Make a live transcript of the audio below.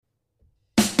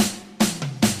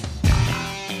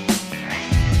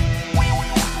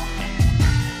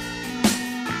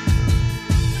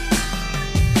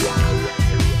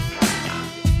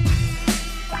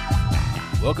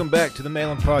Welcome back to the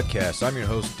Mail-In Podcast. I'm your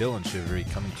host, Dillon Shivery,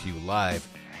 coming to you live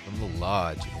from the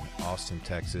Lodge in Austin,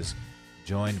 Texas,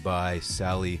 joined by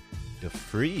Sally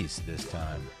DeFries this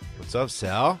time. What's up,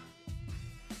 Sal?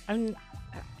 You're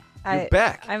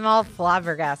back. I'm all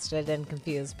flabbergasted and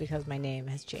confused because my name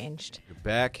has changed. You're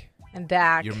back. I'm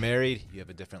back. You're married. You have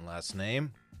a different last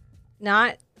name.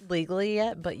 Not legally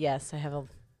yet, but yes, I have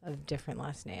a different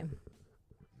last name.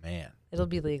 Man. It'll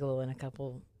be legal in a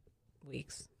couple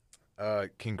weeks.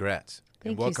 Congrats.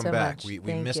 Thank and welcome you so back. much. We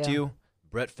Thank missed you.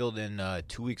 Brett filled in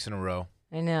 2 weeks in a row.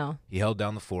 I know. He held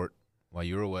down the fort while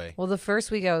you were away. Well, the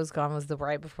first week I was gone was the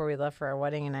right before we left for our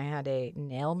wedding, and I had a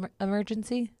nail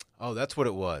emergency. Oh, that's what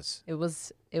it was. It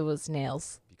was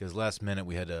nails. Because last minute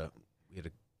we had to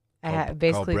I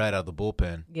call Brett out of the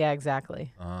bullpen. Yeah,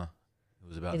 exactly. It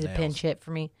was about It's a nails. pinch hit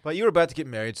for me. But you were about to get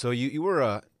married, so you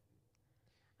were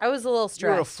I was a little you were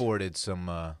stressed. afforded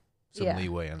some Yeah.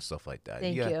 leeway and stuff like that.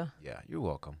 Thank you. Yeah, you're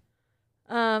welcome.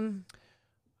 Um,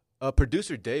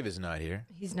 Producer Dave is not here,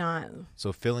 he's not.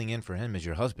 so filling in for him is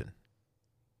your husband,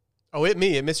 Oh,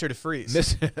 me, Mr. DeFries.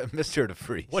 Mr.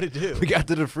 DeFries. What it do? We got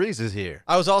the DeFries is here.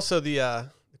 I was also the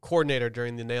coordinator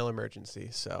during the nail emergency,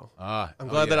 so I'm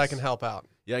glad that I can help out.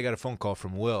 Yeah, I got a phone call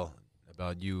from Will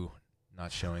about you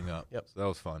not showing up. Yep. So that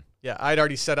was fun. Yeah, I'd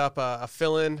already set up a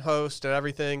fill-in host and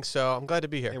everything, so I'm glad to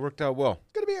be here. It worked out well.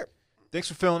 Good to be here. Thanks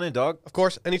for filling in, dog. Of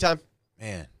course, anytime.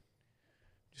 Man,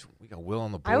 we got Will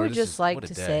on the board. I would This just is- like what a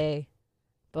to day. say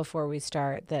before we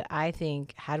start that I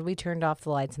think had we turned off the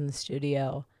lights in the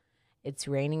studio, it's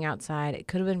raining outside. It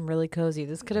could have been really cozy.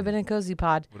 This could have been a cozy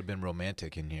pod. Would have been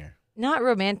romantic in here. Not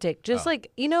romantic, just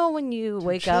like, when you Dude,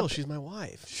 wake chill, up. she's my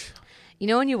wife.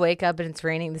 When you wake up and it's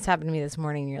raining. This happened to me this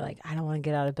morning. And you're like, I don't want to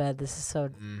get out of bed. This is so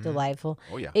delightful.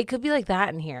 Oh, yeah. It could be like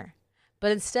that in here.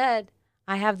 But instead,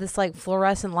 I have this like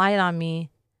fluorescent light on me.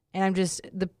 And I'm just,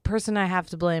 the person I have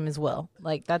to blame is Will.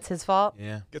 Like, that's his fault.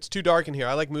 Yeah. It's too dark in here.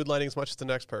 I like mood lighting as much as the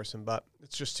next person, but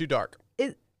it's just too dark.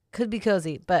 It could be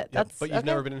cozy, but Yep, that's but you've okay.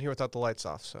 never been in here without the lights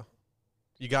off, so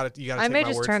you got to. I may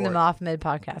just turn them off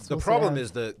mid-podcast. The problem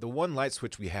is the one light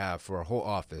switch we have for our whole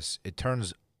office, it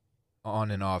turns on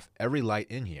and off every light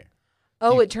in here.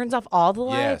 Oh, it turns off all the Yeah,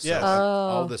 lights? so Yes. like Oh.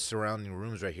 all the surrounding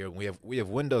rooms right here. We have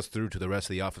windows through to the rest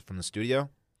of the office from the studio.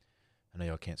 I know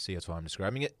y'all can't see, that's why I'm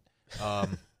describing it.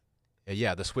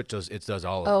 Yeah, the switch does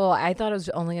all of it. Oh, I thought it was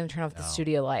only going to turn off the No.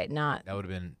 studio light, not. That would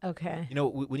have been. Okay.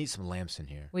 We need some lamps in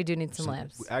here. We do need some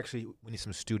lamps. Actually, we need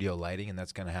some studio lighting, and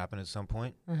that's going to happen at some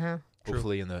point. Uh-huh.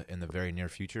 Hopefully in the very near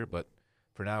future. But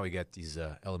for now, we got these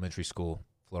elementary school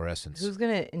fluorescents. Who's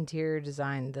going to interior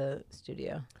design the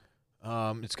studio?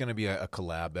 It's going to be a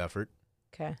collab effort.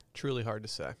 Okay. Truly hard to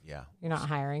say. Yeah. You're not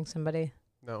hiring somebody?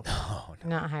 No. No. You're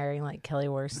not hiring like Kelly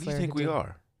Worsler? Who do you think to we do-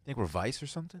 are? Think we're Vice or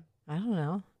something? I don't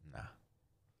know. Nah.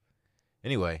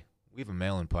 Anyway, we have a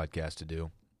mail-in podcast to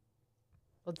do.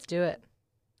 Let's do it.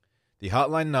 The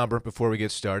hotline number before we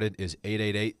get started is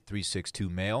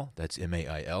 888-362-MAIL. That's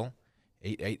M-A-I-L.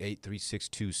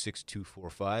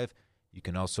 888-362-6245. You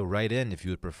can also write in if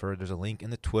you would prefer. There's a link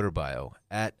in the Twitter bio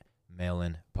at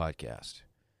Mail-In Podcast.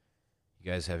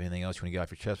 You guys have anything else you want to get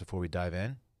off your chest before we dive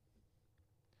in?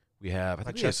 We have,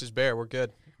 My chest is bare. We're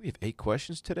good. we have 8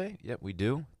 questions today. Yep, we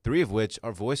do. 3 of which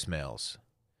are voicemails.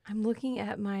 I'm looking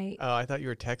at my Oh, I thought you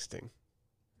were texting.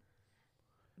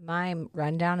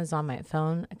 rundown is on my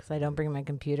phone because I don't bring my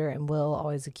computer, and Will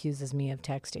always accuses me of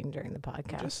texting during the I'm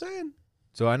podcast. just saying.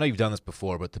 So I know you've done this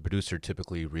before, but the producer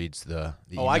typically reads the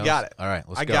Oh, I emails. got it. All right,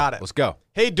 let's I go. got it. Let's go.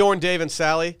 Hey, Dorn, Dave, and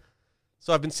Sally.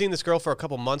 So I've been seeing this girl for a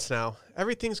couple months now.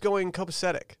 Everything's going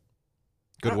copacetic.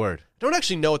 Good word. I don't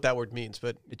actually know what that word means,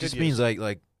 but It just good means use.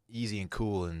 like easy and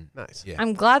cool and Nice. yeah.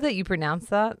 I'm glad that you pronounced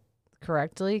that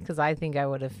correctly because I think I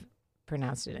would have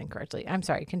pronounced it incorrectly. I'm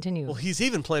sorry. Continue. Well, he's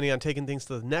even planning on taking things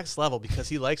to the next level because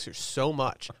he likes her so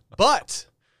much. But, ...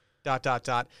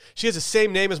 she has the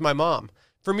same name as my mom.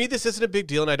 For me, this isn't a big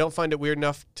deal, and I don't find it weird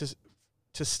enough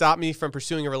to stop me from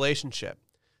pursuing a relationship.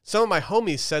 Some of my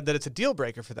homies said that it's a deal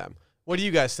breaker for them. What do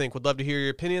you guys think? Would love to hear your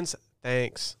opinions.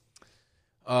 Thanks.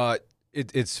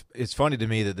 It's funny to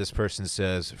me that this person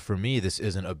says, for me, this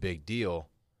isn't a big deal.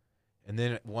 And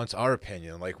then it wants our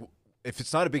opinion. Like, if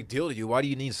it's not a big deal to you, why do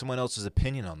you need someone else's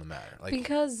opinion on the matter? Like,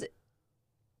 because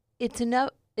it's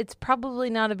enough. It's probably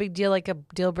not a big deal, like a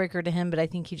deal breaker to him, but I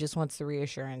think he just wants the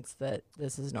reassurance that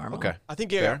this is normal. okay. I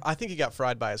think Fair. he got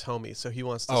fried by his homies, so he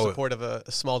wants the Oh. support of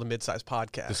a small to mid-sized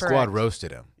podcast. The squad Correct.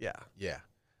 roasted him. Yeah. Yeah.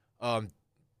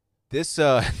 This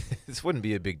this wouldn't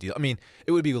be a big deal. I mean,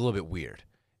 it would be a little bit weird.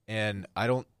 And I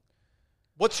don't.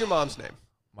 What's your mom's name?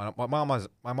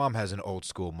 My mom has an old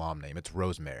school mom name. It's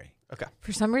Rosemary. Okay.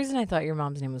 For some reason, I thought your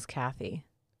mom's name was Kathy.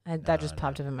 I That just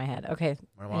popped up in my head. Okay.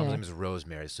 My mom's name is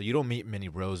Rosemary. So you don't meet many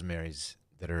Rosemarys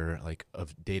that are like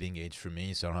of dating age for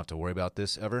me, so I don't have to worry about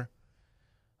this ever.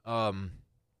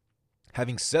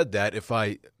 Having said that, if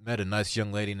I met a nice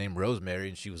young lady named Rosemary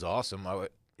and she was awesome,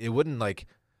 it would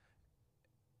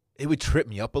trip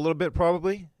me up a little bit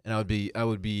probably, and I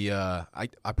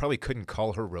probably couldn't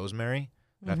call her Rosemary.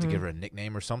 I'd have to give her a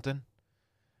nickname or something.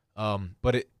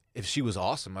 But if she was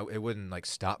awesome, it wouldn't like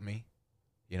stop me,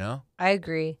 you know? I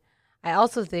agree. I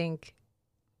also think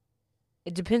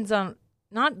it depends on,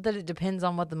 not that it depends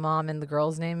on what the mom and the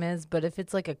girl's name is, but if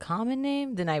it's like a common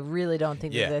name, then I really don't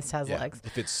think that this has legs.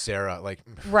 If it's Sarah, like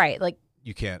right, like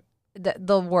you can't.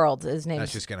 The world is named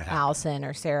That's just gonna happen. Allison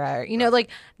or Sarah, or, like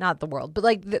not the world, but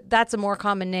like that's a more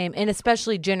common name, and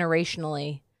especially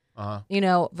generationally,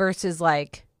 versus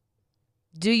like,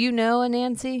 do you know a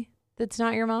Nancy that's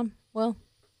not your mom? Well,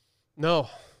 no,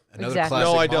 another exactly.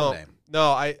 classic no, I mom don't. Name.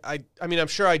 No, I mean, I'm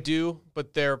sure I do,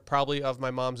 but they're probably of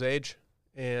my mom's age,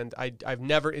 and I've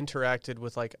never interacted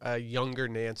with like a younger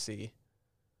Nancy.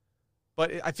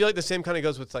 But I feel like the same kind of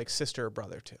goes with like sister or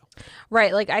brother too.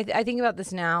 Right. Like I think about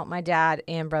this now. My dad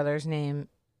and brother's name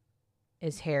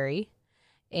is Harry,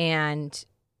 and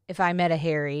if I met a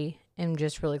Harry and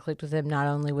just really clicked with him, not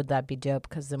only would that be dope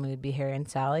because then we would be Harry and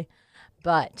Sally,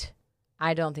 but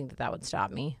I don't think that would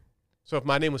stop me. So if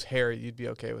my name was Harry, you'd be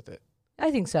okay with it? I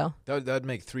think so. That'd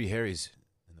make 3 Harrys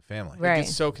in the family. Right. It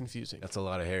gets so confusing. That's a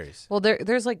lot of Harrys. Well,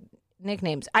 there's like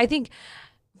nicknames. I think,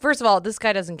 first of all, this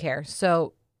guy doesn't care,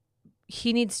 so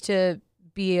he needs to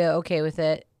be okay with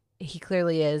it. He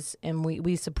clearly is, and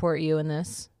we support you in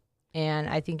this, and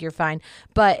I think you're fine.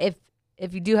 But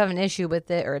if you do have an issue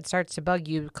with it or it starts to bug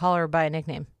you, call her by a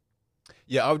nickname.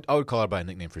 Yeah, I would call her by a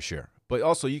nickname for sure. But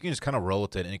also, you can just kind of roll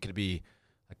with it, and it could be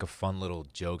like a fun little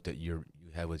joke that you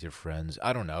had with your friends.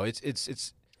 I don't know.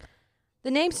 It's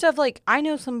the name stuff. Like I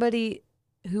know somebody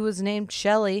who was named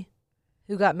Shelly,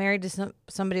 who got married to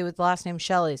somebody with the last name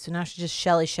Shelly, so now she's just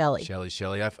Shelly.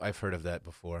 Shelly. I've heard of that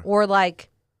before. Or like,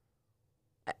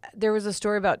 there was a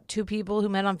story about 2 people who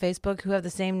met on Facebook who have the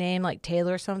same name, like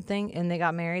Taylor or something, and they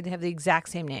got married. They have the exact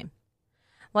same name.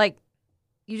 Like,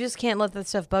 you just can't let that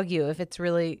stuff bug you if it's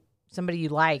really somebody you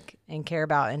like and care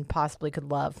about and possibly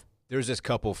could love. There's this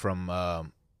couple from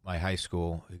my high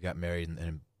school who got married,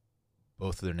 and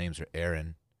both of their names are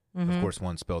Aaron. Mm-hmm. Of course,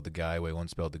 one spelled the guy way, one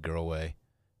spelled the girl way.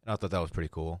 And I thought that was pretty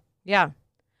cool. Yeah.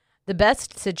 The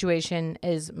best situation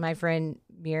is my friend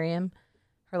Miriam.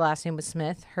 Her last name was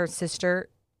Smith. Her sister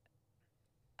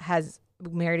has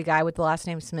married a guy with the last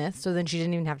name Smith, so then she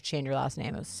didn't even have to change her last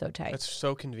name. It was so tight. That's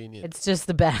so convenient. It's just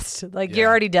the best. Like, you're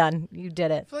already done. You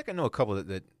did I it. feel like I know a couple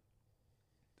that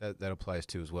applies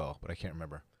to as well, but I can't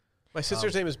remember. My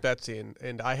sister's name is Betsy,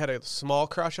 and I had a small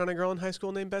crush on a girl in high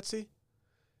school named Betsy.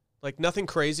 Like, nothing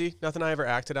crazy, nothing I ever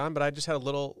acted on, but I just had a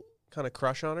little kind of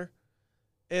crush on her.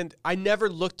 And I never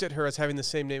looked at her as having the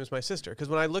same name as my sister, because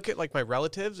when I look at, like, my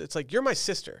relatives, it's like, you're my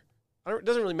sister. It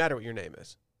doesn't really matter what your name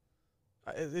is.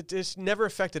 It just never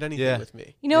affected anything with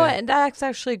me. You know what? And that's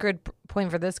actually a good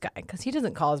point for this guy, because he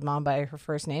doesn't call his mom by her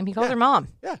first name. He calls her mom.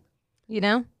 Yeah. You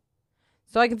know?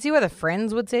 So I can see why the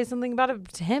friends would say something about it.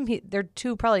 But to him, they're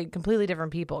 2 probably completely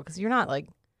different people, because you're not like,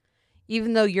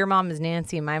 even though your mom is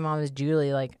Nancy and my mom is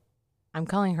Julie, like, I'm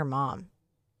calling her mom.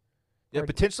 Yeah,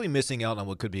 potentially missing out on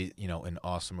what could be, an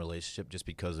awesome relationship just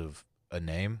because of a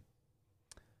name.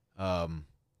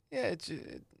 It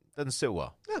doesn't sit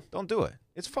well. Yeah, don't do it.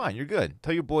 It's fine. You're good.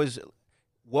 Tell your boys,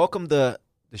 welcome the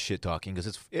shit talking,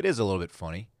 because it is a little bit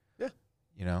funny.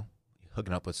 Yeah.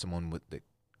 Hooking up with someone that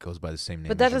goes by the same name.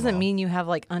 But that as your doesn't mom. mean you have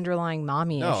like underlying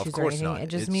mommy No, issues of or course anything. not. It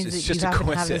just It's means that just you a happen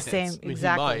to have the coincidence. same. I mean,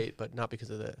 Exactly. he might, but not because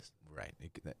of this. Right.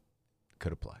 That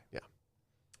could apply. Yeah.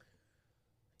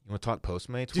 You want to talk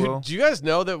Postmates, Do Will? you guys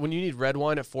know that when you need red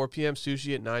wine at 4 p.m.,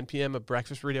 sushi at 9 p.m., a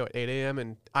breakfast burrito at 8 a.m.,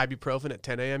 and ibuprofen at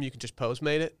 10 a.m., you can just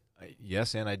Postmate it?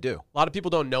 Yes, and I do. A lot of people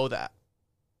don't know that.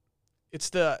 It's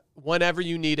the whenever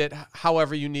you need it,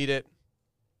 however you need it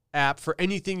app for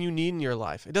anything you need in your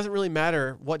life. It doesn't really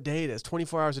matter what day it is,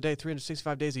 24 hours a day,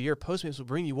 365 days a year. Postmates will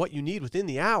bring you what you need within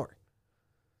the hour.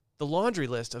 The laundry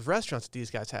list of restaurants that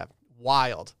these guys have,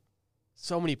 wild.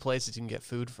 So many places you can get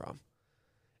food from.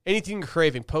 Anything you're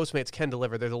craving, Postmates can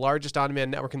deliver. They're the largest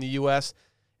on-demand network in the U.S.,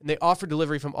 and they offer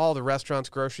delivery from all the restaurants,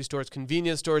 grocery stores,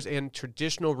 convenience stores, and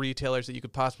traditional retailers that you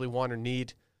could possibly want or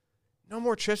need. No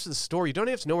more trips to the store. You don't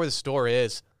even have to know where the store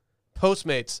is.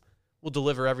 Postmates will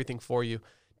deliver everything for you.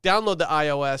 Download the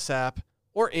iOS app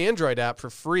or Android app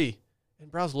for free and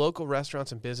browse local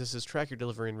restaurants and businesses. Track your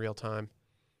delivery in real time.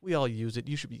 We all use it.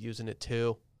 You should be using it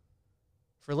too.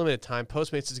 For a limited time,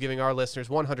 Postmates is giving our listeners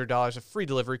 $100 of free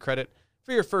delivery credit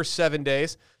for your first 7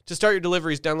 days. To start your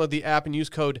deliveries, download the app and use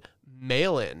code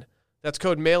MAILIN. That's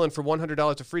code MAILIN for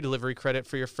 $100 of free delivery credit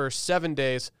for your first 7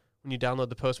 days when you download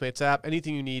the Postmates app.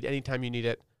 Anything you need, anytime you need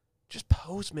it, just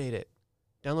Postmate it.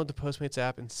 Download the Postmates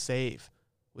app and save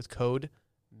with code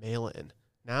MAILIN.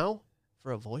 Now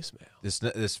for a voicemail.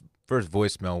 This first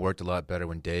voicemail worked a lot better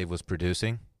when Dave was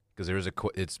producing because there is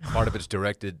it's part of it's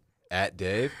directed at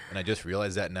Dave, and I just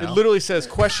realized that now. It literally says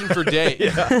question for Dave.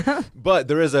 Yeah. But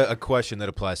there is a question that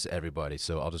applies to everybody,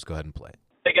 so I'll just go ahead and play it.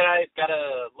 Hey guys, got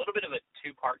a little bit of a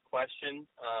two-part question.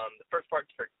 The first part's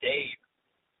for Dave,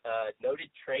 noted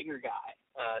Traeger guy.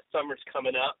 Summer's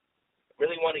coming up.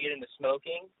 Really want to get into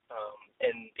smoking,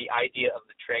 and the idea of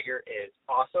the Traeger is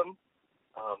awesome.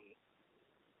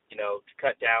 To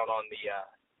cut down on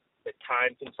the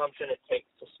time consumption it takes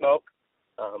to smoke.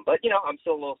 But I'm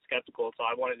still a little skeptical, so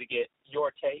I wanted to get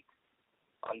your take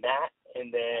on that.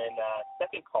 And then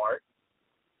second part,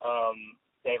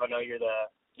 Dave, I know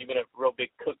you've been a real big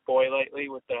cook boy lately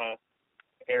with the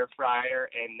air fryer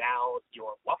and now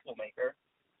your waffle maker.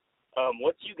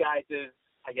 What's you guys'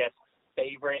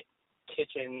 favorite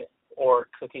kitchen or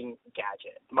cooking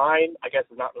gadget? Mine, I guess,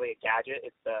 is not really a gadget.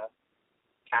 It's the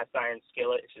cast iron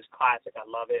skillet. It's just classic. I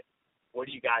love it. What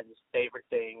are you guys' favorite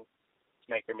thing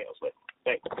to make your meals with?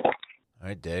 Thanks. All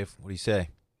right, Dave, what do you say?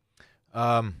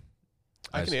 I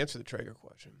can answer the Traeger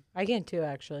question. I can too,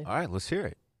 actually. All right, let's hear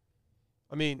it.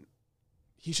 I mean,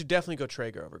 he should definitely go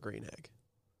Traeger over Green Egg.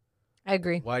 I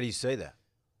agree. Why do you say that?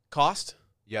 Cost?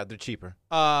 Yeah, they're cheaper.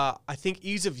 I think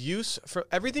ease of use. For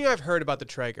everything I've heard about the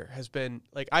Traeger has been,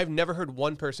 I've never heard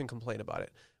one person complain about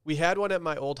it. We had one at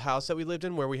my old house that we lived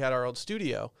in where we had our old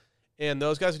studio, and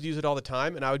those guys would use it all the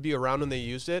time, and I would be around when they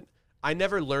used it. I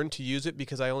never learned to use it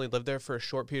because I only lived there for a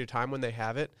short period of time when they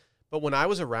have it. But when I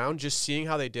was around, just seeing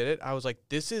how they did it, I was like,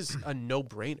 this is a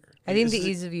no-brainer. I think the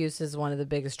ease of use is one of the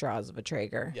biggest draws of a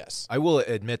Traeger. Yes. I will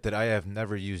admit that I have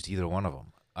never used either one of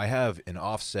them. I have an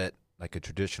offset, like a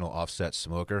traditional offset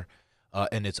smoker,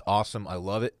 and it's awesome. I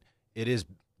love it. It is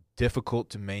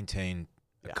difficult to maintain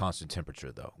a constant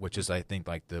temperature, though, which is, I think,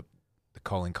 like the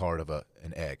calling card of an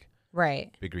egg.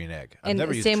 Right. Big green egg. I've And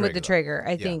never used same Traeger, with the Traeger,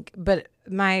 I think. But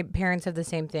my parents have the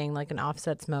same thing, like an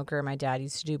offset smoker. My dad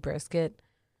used to do brisket,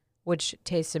 which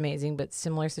tastes amazing, but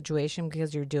similar situation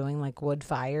because you're doing like wood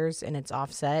fires and it's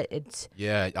offset. It's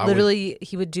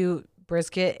he would do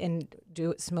brisket and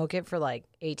smoke it for like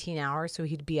 18 hours. So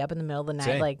he'd be up in the middle of the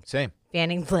night,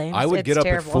 fanning flames. I would it's get up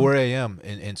terrible. at 4 a.m.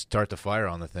 and start the fire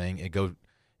on the thing and go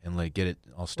and get it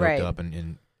all stoked up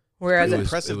and Whereas it's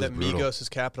impressive that Migos has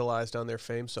capitalized on their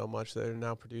fame so much that they're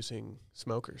now producing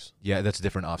smokers. Yeah, that's a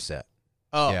different offset.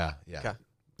 Oh, yeah. Okay.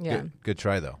 Yeah. Good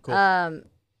try though. Cool.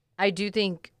 I do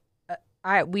think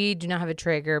we do not have a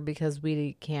Traeger because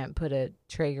we can't put a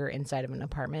Traeger inside of an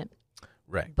apartment.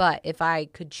 Right. But if I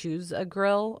could choose a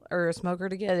grill or a smoker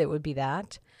to get, it would be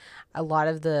that. A lot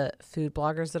of the food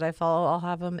bloggers that I follow all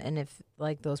have them, and if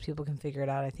those people can figure it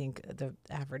out, I think the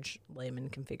average layman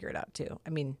can figure it out too. I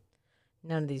mean,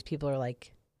 none of these people are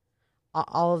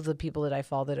all of the people that I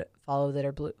follow that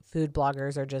are food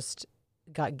bloggers are just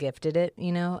got gifted it,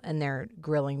 and they're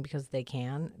grilling because they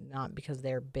can, not because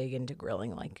they're big into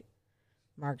grilling like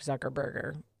Mark Zuckerberg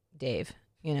or Dave,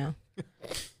 Those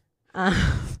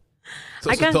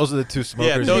are the two smokers.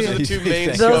 Yeah, those are the two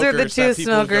main smokers. Those are the two that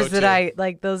smokers that I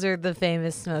like. Those are the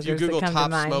famous smokers. If you Google that come top to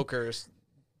mind. smokers,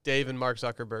 Dave and Mark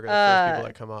Zuckerberg are the first people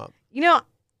that come up.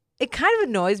 It kind of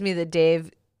annoys me that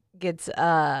Dave gets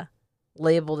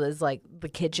labeled as the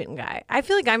kitchen guy. I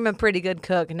feel like I'm a pretty good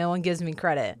cook and no one gives me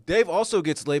credit. Dave also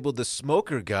gets labeled the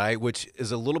smoker guy, which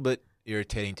is a little bit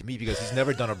irritating to me because he's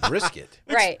never done a brisket.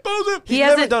 Right. Expose him. He's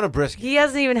never done a brisket. He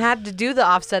hasn't even had to do the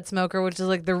offset smoker, which is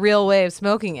the real way of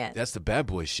smoking it. That's the bad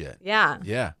boy shit. Yeah.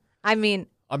 Yeah. I mean,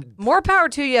 more power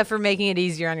to you for making it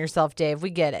easier on yourself, Dave. We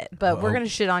get it. But we're going to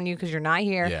shit on you because you're not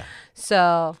here. Yeah.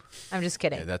 So I'm just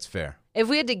kidding. Yeah, that's fair. If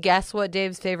we had to guess what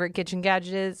Dave's favorite kitchen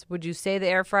gadget is, would you say the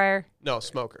air fryer? No,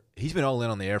 smoker. He's been all in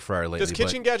on the air fryer lately. Does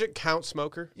kitchen gadget count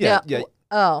smoker? Yeah.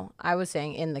 Oh, I was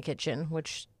saying in the kitchen,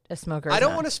 which a smoker is I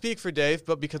don't not. want to speak for Dave,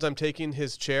 but because I'm taking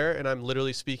his chair and I'm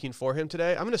literally speaking for him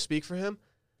today, I'm going to speak for him.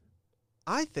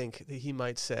 I think that he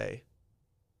might say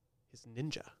his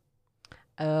Ninja.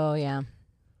 Oh, yeah.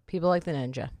 People like the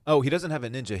Ninja. Oh, he doesn't have a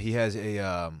Ninja. He has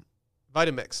a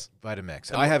Vitamix.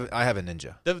 Vitamix. I have a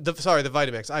Ninja. The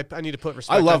Vitamix. I need to put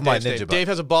respect. I love on my Dave's Ninja. name. Dave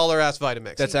has a baller ass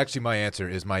Vitamix. That's actually my answer.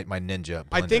 Is my Ninja blender.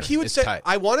 I think he would It's say. tight.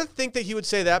 I want to think that he would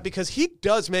say that because he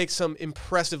does make some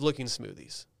impressive looking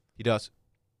smoothies. He does.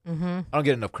 Mm-hmm. I don't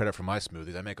get enough credit for my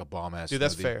smoothies. I make a bomb ass. Dude, smoothie.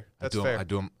 that's fair. That's fair. I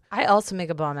do them. I also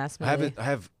make a bomb ass smoothie. I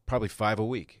have probably 5 a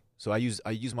week. So I use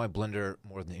my blender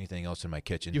more than anything else in my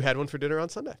kitchen. You had one for dinner on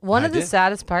Sunday. One I of the did.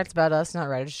 saddest parts about us not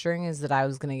registering is that I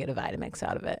was going to get a Vitamix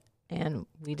out of it, and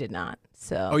we did not.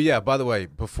 So. Oh yeah. By the way,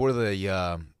 before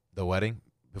the wedding,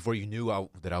 before you knew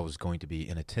that I was going to be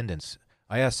in attendance,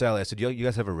 I asked Sally. I said, "You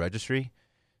guys have a registry?"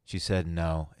 She said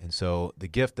no. And so the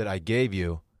gift that I gave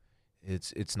you,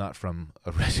 it's not from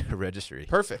a registry.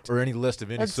 Perfect. Or any list of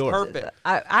any That's sort. perfect.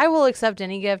 I will accept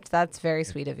any gift. That's very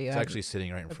sweet of you. It's I actually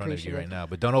sitting right in front of you appreciate right it. now,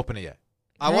 but don't open it yet.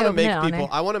 I Can want I to open it make on people. air?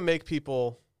 I want to make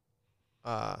people,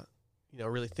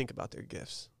 really think about their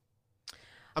gifts.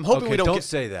 I'm hoping Okay, we don't don't get.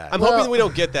 say that. I'm Well- hoping we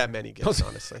don't get that many gifts.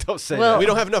 Honestly, Don't say Well- that. we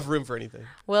don't have enough room for anything.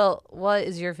 Well, what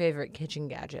is your favorite kitchen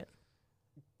gadget?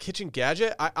 Kitchen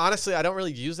gadget. I don't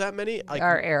really use that many. Like,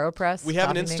 Our AeroPress. we have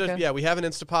an coffee maker? we have an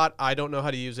Instapot. I don't know how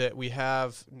to use it. We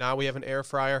have an air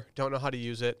fryer. Don't know how to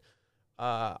use it.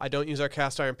 I don't use our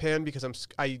cast iron pan because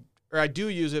I do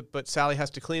use it, but Sally has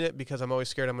to clean it because I'm always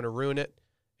scared I'm going to ruin it.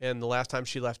 And the last time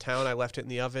she left town, I left it in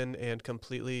the oven and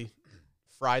completely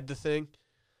fried the thing.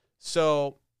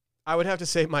 So I would have to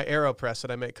say my AeroPress that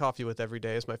I make coffee with every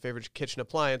day is my favorite kitchen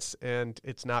appliance, and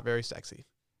it's not very sexy.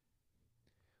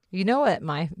 You know what?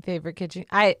 My favorite kitchen.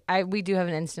 We do have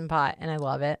an Instant Pot, and I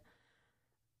love it.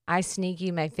 My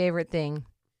favorite thing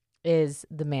is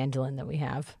the mandolin that we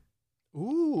have.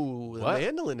 Ooh, the What?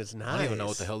 mandolin is nice. I don't even know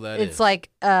what the hell that is. It's like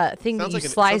a thing that Sounds you like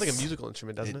slice. sounds like a musical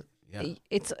instrument, doesn't it? Yeah.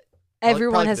 It's Probably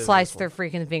everyone has business sliced one. their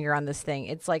freaking finger on this thing.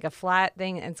 It's like a flat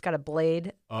thing, and it's got a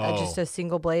blade, just Oh. a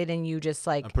single blade, and you just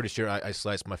like I'm pretty sure I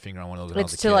sliced my finger on one of those when I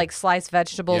was it's a to kid. like slice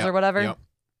vegetables Yep, or whatever. yep.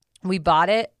 We bought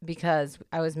it because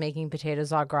I was making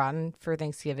potatoes au gratin for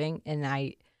Thanksgiving, and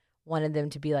I wanted them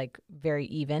to be like very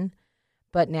even.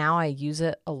 But now I use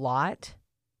it a lot,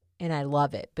 and I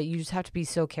love it. But you just have to be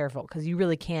so careful because you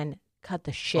really can cut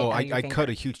the shit Oh, out of your I finger. cut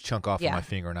a huge chunk off Yeah. of my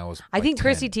finger, and I was. I like think 10.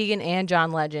 Chrissy Teigen and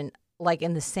John Legend, like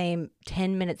in the same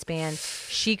 10-minute span,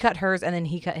 she cut hers and then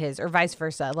he cut his, or vice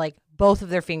versa. Like both of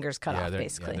their fingers cut off, they're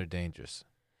basically, they're dangerous.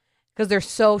 because they're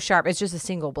so sharp. It's just a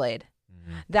single blade.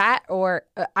 Mhm. That, or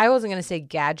I wasn't gonna say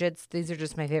gadgets. These are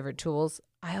just my favorite tools.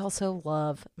 I also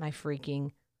love my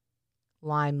freaking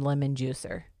lime lemon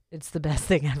juicer. It's the best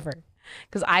thing ever.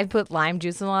 Because I put lime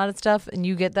juice in a lot of stuff, and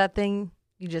you get that thing,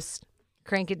 you just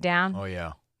crank it down. Oh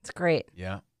yeah, It's great.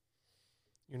 yeah.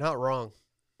 You're not wrong.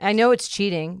 I know it's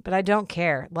cheating, but I don't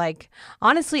care. Like,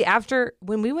 honestly, after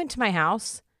when we went to my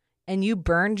house and you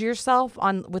burned yourself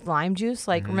with lime juice,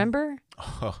 like, Mhm. remember?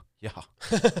 Oh yeah.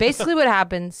 Basically, what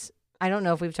happens, I don't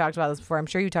know if we've talked about this before. I'm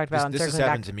sure you talked about it on This has Circling Back.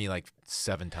 happened to me like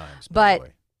 7 times. By the But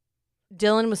way.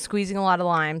 Dillon was squeezing a lot of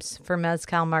limes for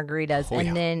mezcal margaritas, Oh, and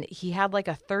yeah. then he had like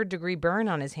a 3rd-degree burn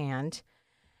on his hand.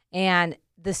 And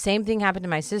the same thing happened to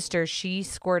my sister. She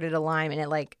squirted a lime, and it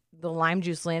like the lime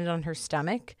juice landed on her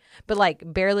stomach, but like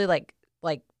barely like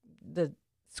the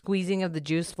squeezing of the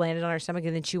juice landed on her stomach,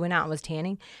 and then she went out and was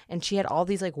tanning, and she had all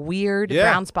these like weird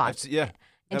brown spots, Yeah. and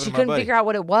happened she to my couldn't buddy. figure out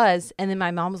what it was. And then my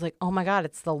mom was like, "Oh my God,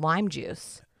 it's the lime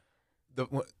juice."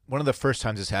 One of the first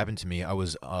times this happened to me, I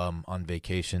was on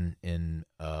vacation in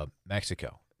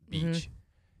Mexico Beach,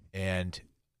 and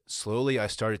slowly I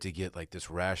started to get like this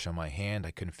rash on my hand.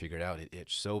 I couldn't figure it out. It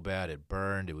itched so bad, it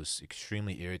burned. It was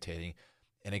extremely irritating,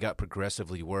 and it got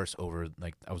progressively worse over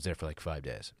like I was there for like 5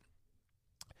 days.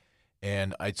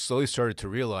 And I slowly started to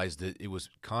realize that it was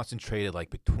concentrated like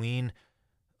between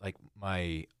like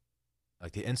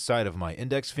the inside of my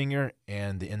index finger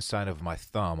and the inside of my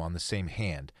thumb on the same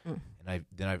hand. And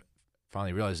I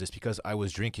finally realized this because I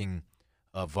was drinking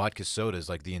vodka sodas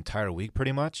like the entire week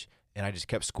pretty much, and I just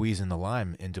kept squeezing the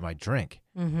lime into my drink.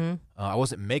 Mm-hmm. I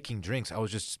wasn't making drinks. I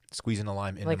was just squeezing the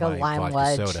lime into Like a my lime vodka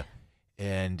wedge. soda.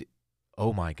 And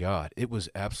oh my God, it was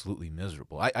absolutely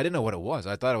miserable. I didn't know what it was.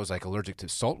 I thought I was like allergic to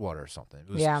salt water or something. It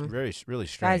was Yeah. really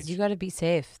strange. Guys, you got to be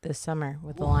safe this summer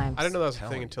with the limes. I didn't know that was a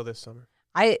Telling thing you. until this summer.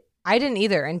 I didn't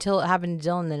either until it happened to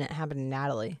Dylan, then it happened to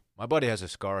Natalie. My buddy has a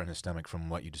scar on his stomach from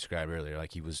what you described earlier.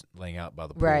 Like he was laying out by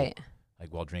the pool, Right.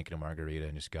 like while drinking a margarita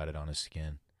and just got it on his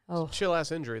skin. Oh. Chill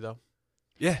ass injury though.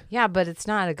 Yeah. Yeah, but it's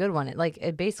not a good one.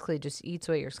 It basically just eats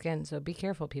away your skin. So be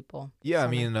careful, people. Yeah, I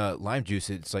Summer. mean, lime juice,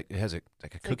 it's like it has a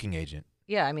cooking agent.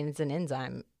 Yeah, I mean it's an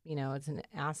enzyme. It's an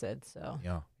acid, so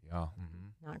Yeah.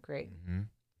 Mm-hmm. not great. Mm-hmm.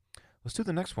 Let's do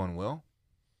the next one, Will.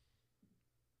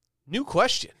 New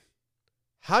question.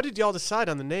 How did y'all decide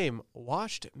on the name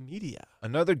Washed Media?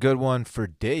 Another good one for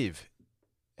Dave,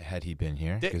 had he been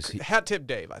here. 'Cause he, Hat tip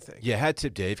Dave, I think. yeah, had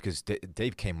tip Dave because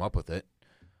Dave came up with it.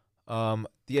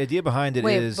 The idea behind it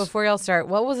Wait, is before y'all start,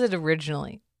 what was it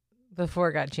originally? Before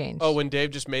it got changed. Oh, when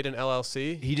Dave just made an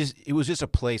LLC? it was just a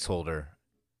placeholder.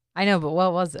 I know, but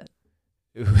what was it?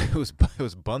 It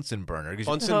was Bunsen burner. 'Cause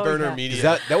Bunsen Oh, burner yeah.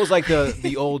 media. that was like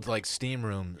the old like steam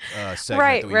room segment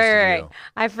Right, that we used to right. do.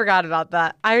 I forgot about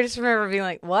that. I just remember being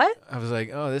like, "What?" I was like,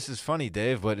 "Oh, this is funny,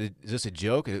 Dave, but is this a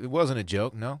joke?" It wasn't a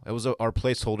joke. No, it was our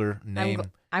placeholder name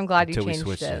I'm glad you until we changed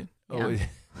switched it. it. Yeah.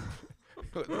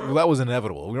 Well, that was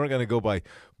inevitable. We weren't going to go by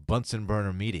Bunsen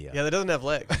burner media. Yeah, that doesn't have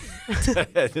legs.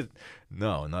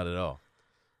 No, not at all.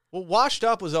 Well, washed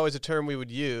up was always a term we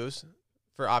would use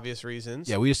for obvious reasons.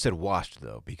 Yeah, we just said washed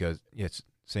though because it's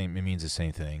same. It means the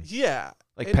same thing. Yeah.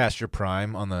 Like And- past your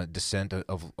prime on the descent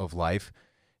of life,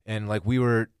 and like we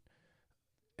were.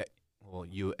 Well,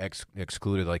 you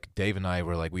excluded. Like Dave and I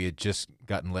were like we had just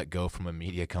gotten let go from a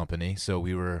media company, so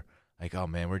we were like, oh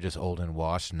man, we're just old and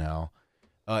washed now.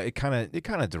 It kind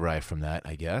of derived from that,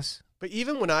 I guess. But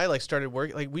even when I like started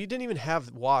working, like we didn't even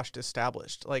have washed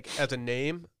established like as a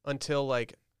name until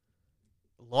like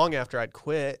long after I'd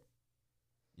quit.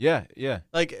 Yeah.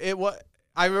 Like it was.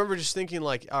 I remember just thinking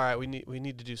like, all right, we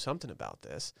need to do something about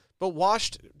this. But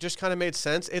washed just kind of made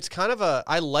sense. It's kind of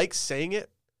I like saying it.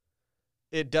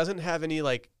 It doesn't have any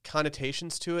like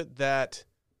connotations to it that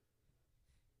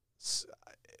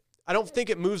I don't think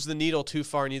it moves the needle too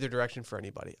far in either direction for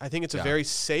anybody. I think it's a very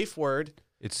safe word.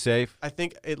 It's safe. I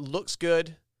think it looks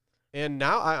good, and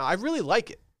now I really like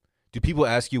it. Do people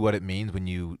ask you what it means when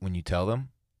you tell them?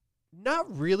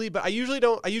 Not really, but I usually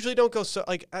don't go so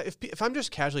like if I'm just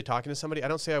casually talking to somebody, I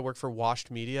don't say I work for Washed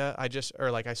Media. I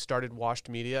started Washed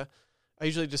Media. I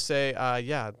usually just say,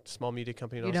 yeah, small media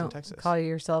company in You Austin, don't Texas. call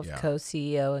yourself Yeah.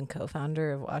 co-CEO and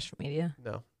co-founder of Wash Media?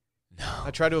 No. No.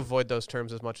 I try to avoid those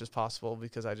terms as much as possible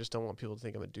because I just don't want people to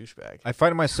think I'm a douchebag. I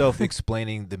find myself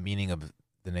explaining the meaning of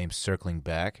the name circling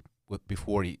back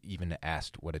before he even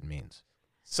asked what it means.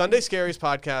 Sunday Scaries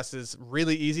podcast is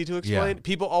really easy to explain. Yeah.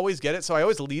 People always get it, so I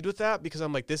always lead with that because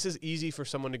I'm like, this is easy for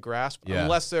someone to grasp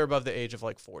unless they're above the age of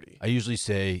like 40. I usually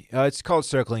say it's called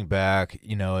circling back.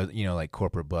 You know, like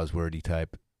corporate buzzwordy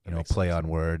type. Play on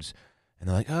words, and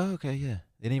they're like, "Oh, okay, yeah."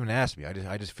 They didn't even ask me.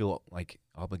 I just feel like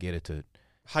obligated to.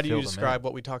 How do fill you them describe in.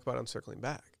 what we talk about on Circling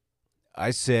Back?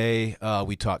 I say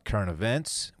we talk current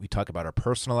events. We talk about our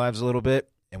personal lives a little bit,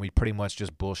 and we pretty much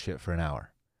just bullshit for an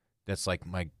hour. That's like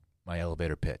my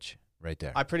elevator pitch right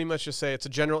there. I pretty much just say it's a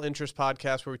general interest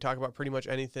podcast where we talk about pretty much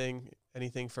anything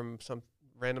from some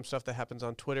random stuff that happens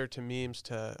on Twitter to memes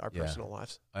to our personal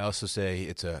lives. I also say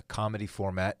it's a comedy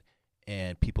format,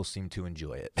 and people seem to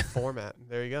enjoy it. Format.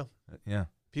 There you go. Yeah.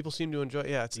 People seem to enjoy it.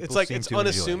 Yeah, it's People like seem it's to enjoy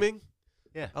it. unassuming.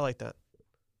 Yeah. I like that.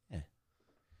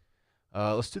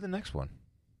 Let's do the next one.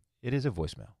 It is a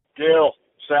voicemail. Dill,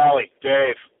 Sally,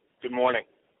 Dave, good morning.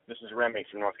 This is Remy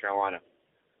from North Carolina.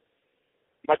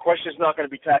 My question is not going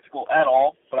to be tactical at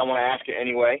all, but I want to ask it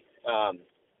anyway.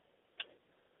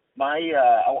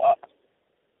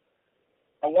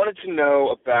 I wanted to know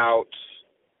about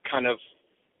kind of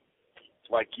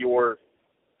like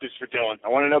this is for Dillon. I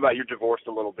want to know about your divorce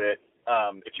a little bit,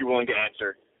 if you're willing to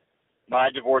answer. My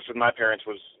divorce with my parents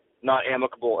was not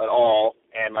amicable at all,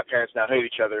 and my parents now hate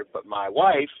each other, but my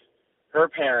wife, her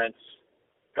parents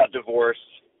got divorced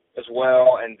as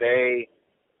well, and they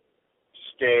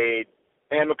stayed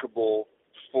amicable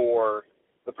for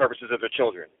the purposes of their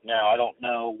children. Now, I don't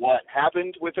know what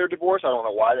happened with their divorce. I don't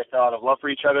know why they fell out of love for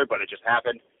each other, but it just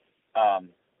happened.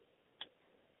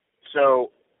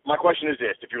 So my question is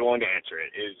this, if you're willing to answer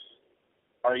it, is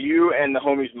are you and the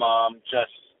homie's mom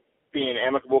just being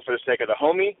amicable for the sake of the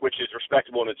homie, which is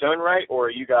respectable in its own right, or are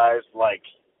you guys, like,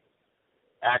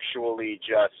 actually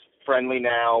just friendly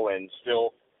now and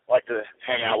still like to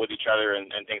hang out with each other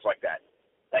and things like that?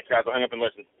 Thanks, guys. I'll hang up and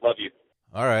listen. Love you.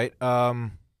 All right.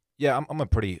 Yeah, I'm a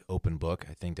pretty open book.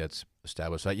 I think that's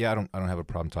established. I don't have a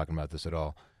problem talking about this at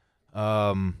all.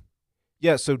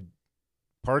 Yeah, so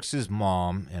Parks'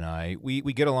 mom and I, we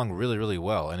get along really, really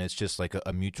well, and it's just like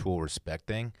a mutual respect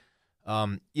thing.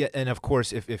 Yeah, and of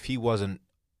course, if he wasn't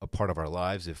a part of our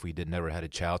lives, if we never had a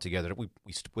child together, we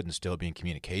wouldn't still be in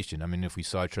communication. I mean, if we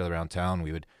saw each other around town,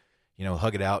 we would,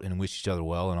 hug it out and wish each other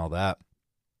well and all that.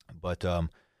 But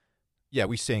yeah,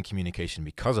 we stay in communication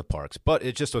because of Parks. But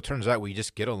it just so turns out we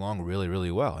just get along really, really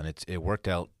well, and it worked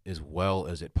out as well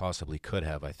as it possibly could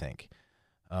have, I think.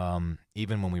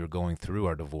 Even when we were going through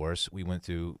our divorce, we went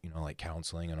through, like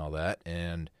counseling and all that,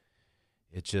 and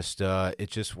it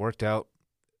just worked out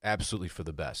absolutely for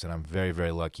the best. And I'm very,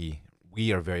 very lucky.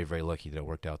 We are very, very lucky that it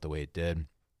worked out the way it did.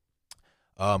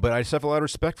 But I just have a lot of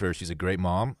respect for her. She's a great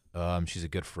mom. She's a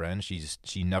good friend.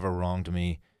 She never wronged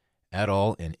me at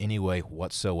all in any way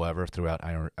whatsoever throughout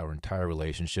our entire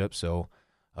relationship. So,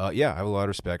 yeah, I have a lot of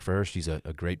respect for her. She's a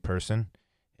great person,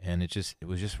 and it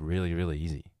was just really, really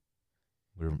easy.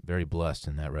 We're very blessed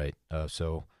in that, right?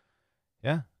 So,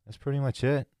 yeah, That's pretty much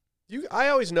it. I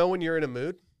always know when you're in a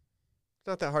mood. It's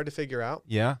not that hard to figure out.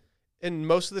 Yeah. And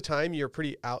most of the time, you're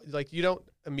pretty out. Like, you don't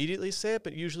immediately say it,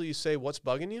 but usually you say what's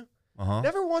bugging you.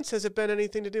 Never once has it been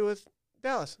anything to do with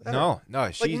Dallas. Ever. No.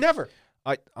 Like, never.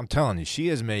 I'm telling you, she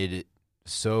has made it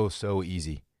so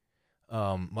easy.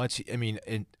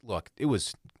 Look, it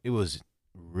was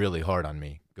really hard on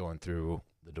me going through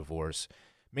the divorce,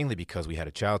 mainly because we had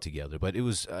a child together. But it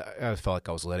was, I felt like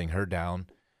I was letting her down.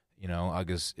 You know, I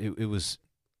guess it was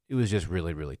just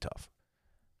really, really tough.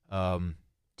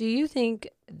 Do you think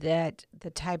that the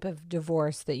type of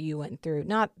divorce that you went through,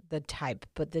 not the type,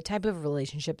 but the type of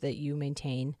relationship that you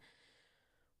maintain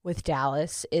with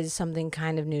Dallas is something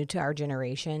kind of new to our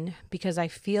generation? Because I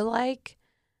feel like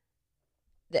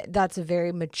that's a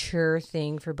very mature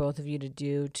thing for both of you to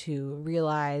do, to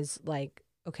realize, like,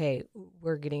 okay,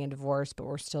 we're getting a divorce, but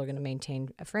we're still going to maintain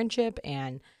a friendship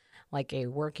and like a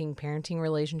working parenting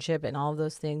relationship and all of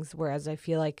those things. Whereas I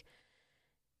feel like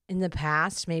in the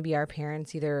past, maybe our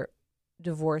parents either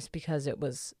divorced because it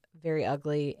was very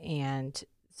ugly and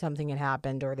something had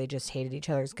happened, or they just hated each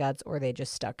other's guts, or they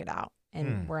just stuck it out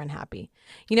and were unhappy.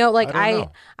 You know, like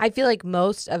I feel like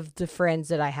most of the friends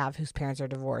that I have whose parents are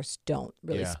divorced don't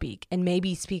really speak, and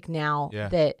maybe speak now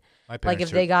that, like,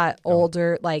 if they got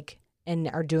older, like, and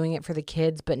are doing it for the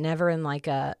kids, but never in like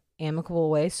a amicable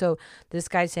way. So this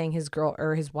guy's saying his girl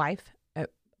or his wife,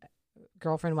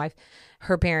 girlfriend, wife,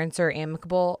 her parents are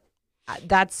amicable.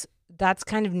 That's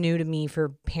kind of new to me for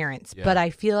parents. But I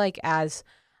feel like as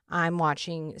I'm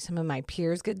watching some of my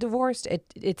peers get divorced,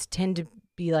 it's tend to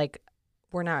be like,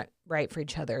 we're not right for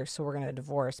each other, so we're going to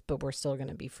divorce, but we're still going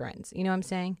to be friends. You know what I'm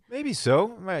saying? Maybe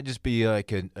so. It might just be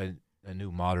like a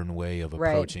new modern way of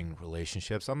approaching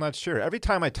relationships. I'm not sure. Every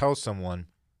time I tell someone,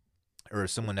 or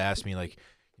someone asks me, like,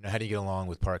 you know, how do you get along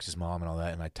with Parks' mom and all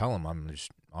that, and I tell them, I'm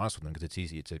just honest with them because it's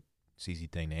easy. It's an easy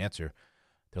thing to answer.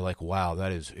 They're like, wow,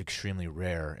 that is extremely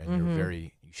rare, and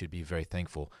you should be very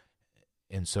thankful.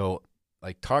 And so,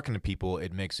 like, talking to people,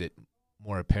 it makes it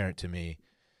more apparent to me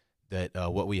that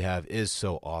what we have is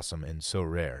so awesome and so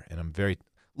rare. And I'm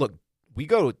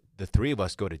the three of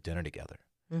us go to dinner together.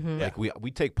 Like,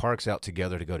 we take Parks out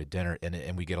together to go to dinner,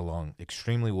 and we get along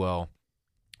extremely well.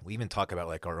 We even talk about,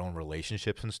 like, our own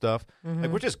relationships and stuff.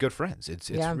 Like, we're just good friends. It's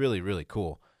really, really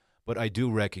cool. But I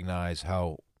do recognize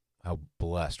how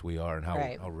blessed we are and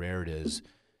how rare it is.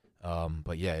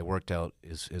 But yeah, it worked out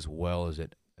as well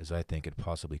as I think it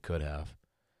possibly could have.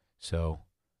 So,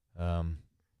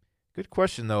 good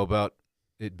question though about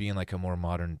it being like a more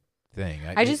modern thing.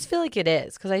 I just feel like it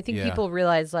is, because I think people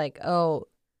realize, like, oh,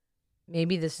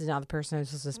 maybe this is not the person I'm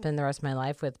supposed to spend the rest of my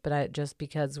life with, but just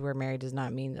because we're married does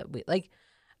not mean that we, like,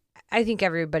 I think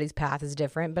everybody's path is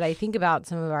different, but I think about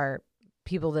some of our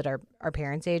people that are our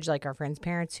parents' age, like our friends'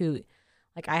 parents, who,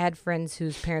 like, I had friends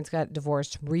whose parents got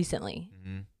divorced recently,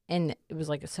 and it was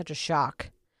like such a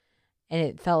shock, and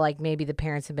it felt like maybe the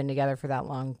parents had been together for that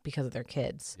long because of their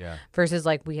kids. Yeah. Versus,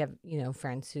 like, we have, you know,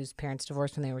 friends whose parents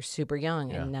divorced when they were super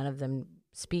young, and none of them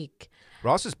speak.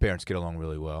 Ross's parents get along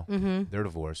really well. They're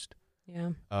divorced.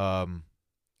 Yeah.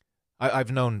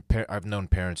 I've known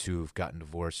parents who've gotten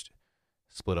divorced,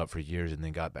 split up for years, and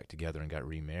then got back together and got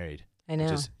remarried. I know.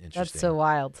 Which is interesting. That's so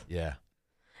wild. Yeah.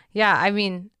 Yeah, I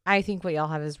mean, I think what y'all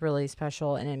have is really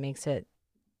special, and it makes it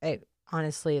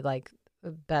honestly, like,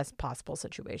 the best possible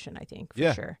situation, I think,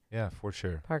 for sure. Yeah, for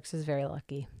sure. Parks is very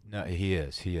lucky. No, he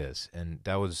is. And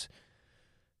that was,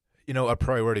 you know, a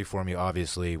priority for me,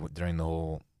 obviously, during the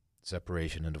whole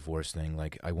separation and divorce thing.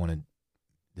 Like,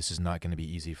 this is not going to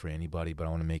be easy for anybody, but I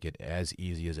want to make it as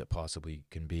easy as it possibly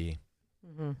can be.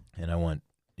 And I want,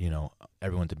 you know,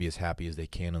 everyone to be as happy as they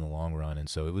can in the long run. And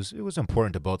so it was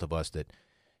important to both of us that,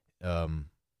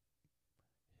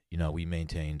 you know, we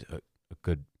maintained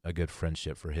a good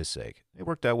friendship for his sake. It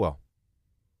worked out well.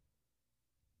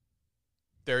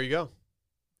 There you go.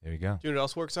 Do you know what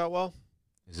else works out well?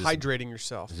 Hydrating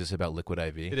yourself. Is this about Liquid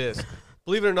IV? It is.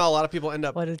 Believe it or not, a lot of people end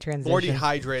up more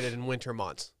dehydrated in winter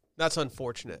months. That's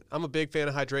unfortunate. I'm a big fan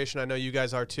of hydration. I know you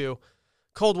guys are too.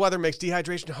 Cold weather makes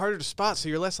dehydration harder to spot, so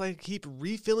you're less likely to keep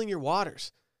refilling your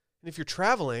waters. And if you're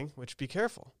traveling, which be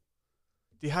careful,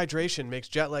 dehydration makes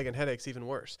jet lag and headaches even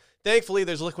worse. Thankfully,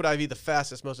 there's Liquid IV, the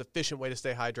fastest, most efficient way to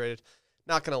stay hydrated.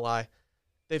 Not going to lie,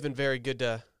 they've been very good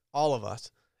to all of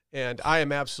us. And I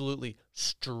am absolutely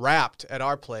strapped at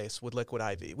our place with Liquid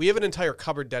IV. We have an entire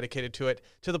cupboard dedicated to it,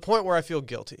 to the point where I feel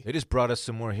guilty. They just brought us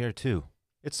some more here, too.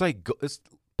 It's like it's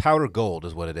powder gold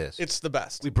is what it is. It's the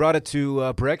best. We brought it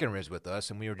to Breckenridge with us,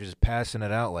 and we were just passing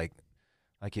it out like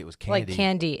it was candy. Like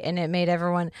candy, and it made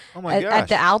everyone, oh my gosh, at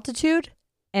the altitude,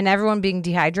 and everyone being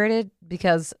dehydrated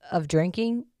because of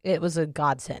drinking, it was a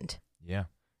godsend. Yeah.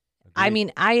 I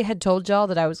mean, I had told y'all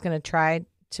that I was going to try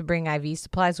to bring IV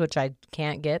supplies, which I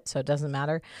can't get, so it doesn't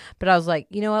matter. But I was like,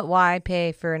 you know what? Why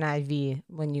pay for an IV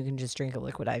when you can just drink a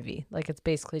liquid IV? Like, it's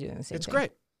basically doing the same thing. It's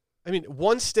great. I mean,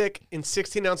 one stick in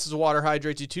 16 ounces of water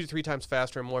hydrates you 2 to 3 times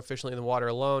faster and more efficiently than water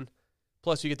alone.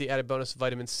 Plus, you get the added bonus of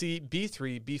vitamin C,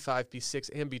 B3, B5, B6,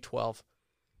 and B12.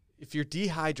 If you're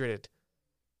dehydrated,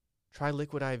 try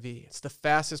Liquid IV. It's the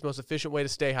fastest, most efficient way to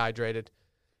stay hydrated.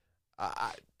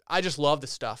 I just love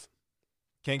this stuff.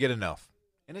 Can't get enough.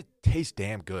 And it tastes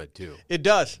damn good, too. It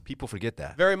does. People forget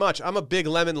that. Very much. I'm a big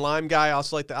lemon lime guy. I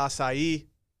also like the acai.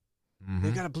 Mm-hmm.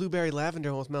 They've got a blueberry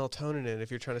lavender with melatonin in it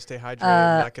if you're trying to stay hydrated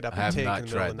and not get up I and have take not in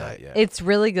the middle of the tried night. that yet. It's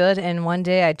really good. And one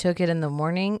day I took it in the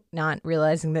morning, not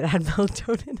realizing that it had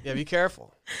melatonin. Yeah, be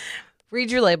careful. Read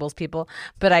your labels, people.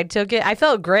 But I took it. I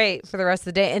felt great for the rest of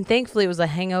the day. And thankfully, it was a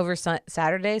hangover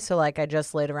Saturday. So, like, I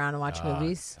just laid around and watched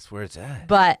movies. That's where it's at.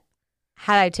 But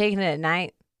had I taken it at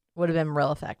night, would have been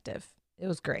real effective. It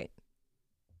was great.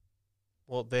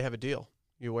 Well, they have a deal.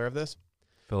 You aware of this?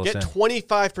 Fill us Get in.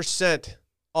 25%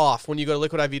 off when you go to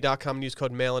liquidiv.com and use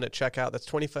code MAILIN at checkout. That's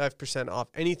 25% off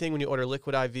anything when you order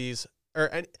Liquid IVs.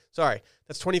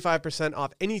 That's 25%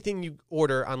 off anything you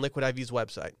order on Liquid IV's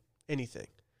website. Anything.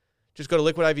 Just go to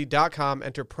liquidiv.com,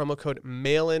 enter promo code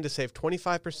MAILIN to save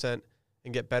 25%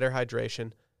 and get better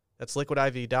hydration. That's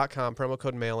liquidiv.com, promo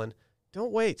code MAILIN.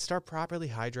 Don't wait. Start properly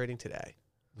hydrating today.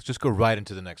 Let's just go right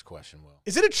into the next question, Will.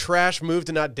 Is it a trash move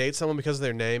to not date someone because of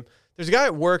their name? There's a guy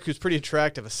at work who's pretty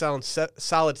attractive, a solid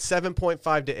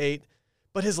 7.5 to 8,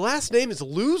 but his last name is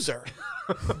Loser.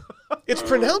 It's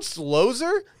pronounced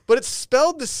loser, but it's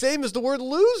spelled the same as the word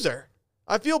loser.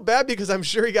 I feel bad because I'm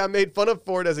sure he got made fun of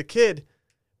for it as a kid,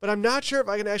 but I'm not sure if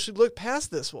I can actually look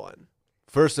past this one.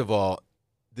 First of all,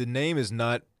 the name is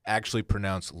not actually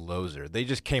pronounced loser. They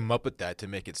just came up with that to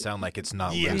make it sound like it's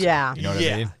not loser. Yeah. You know what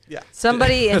I mean? Yeah.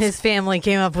 Somebody in his family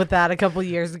came up with that a couple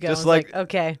years ago. Just I was like, like-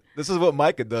 okay. This is what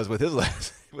Micah does with his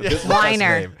last, his last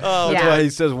Weiner. name. Oh, That's yeah. why he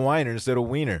says Weiner instead of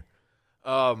Wiener.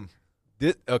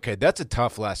 Okay, that's a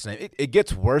tough last name. It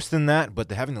gets worse than that,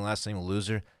 but having the last name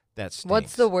Loser, that stinks.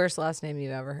 What's the worst last name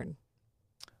you've ever heard?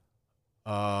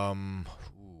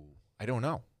 I don't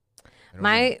know.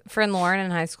 My friend Lauren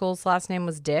in high school's last name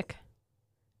was Dick,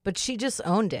 but she just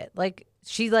owned it. Like,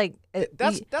 she like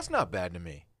That's not bad to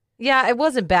me. yeah, it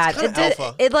wasn't bad. It's kinda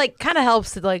alpha. It like kind of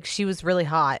helps that like she was really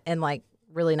hot and like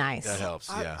really nice. That helps.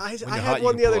 Yeah. I When you're had hot, you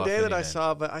one can the other pull off day that I anything.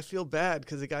 saw, but I feel bad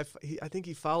because the guy, I think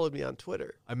he followed me on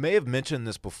Twitter. I may have mentioned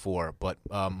this before, but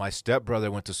my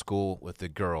stepbrother went to school with a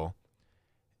girl.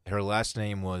 Her last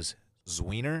name was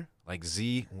Zwiener, like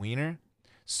Z Wiener.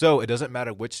 So it doesn't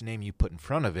matter which name you put in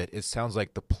front of it. It sounds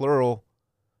like the plural,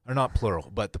 or not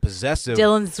plural, but the possessive.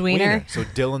 Dillon Zwiener. So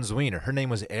Dillon Zwiener. Her name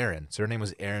was Erin. So her name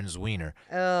was Erin Zwiener.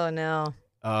 Oh no.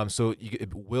 So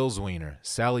Will Zwiener,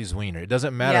 Sally Zwiener. It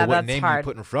doesn't matter Yeah, what that's name hard. you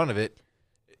put in front of it.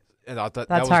 And I thought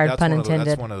That's hard, pun one of the- intended.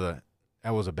 That's one of the.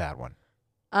 That was a bad one.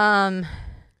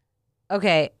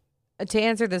 Okay. To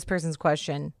answer this person's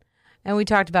question, and we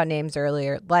talked about names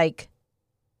earlier, like,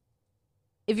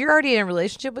 if you're already in a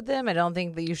relationship with them, I don't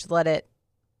think that you should let it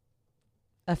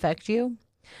affect you.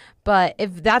 But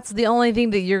if that's the only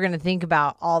thing that you're going to think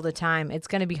about all the time, it's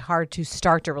going to be hard to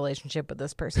start a relationship with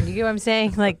this person. You get what I'm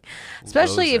saying? Like,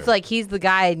 especially if Loser. like he's the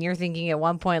guy and you're thinking at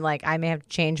one point, like, I may have to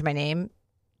change my name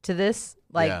to this.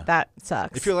 Like, Yeah. that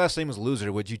sucks. If your last name was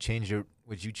Loser, would you change your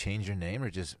name or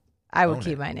just? I would own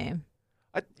keep it? my name.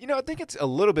 I think it's a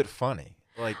little bit funny.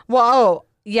 Like, Well,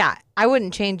 yeah, I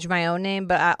wouldn't change my own name,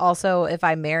 but I also, if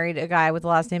I married a guy with the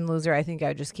last name Loser, I think I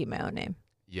would just keep my own name.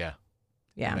 yeah,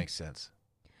 Yeah. that makes sense.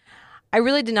 I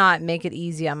really did not make it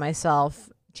easy on myself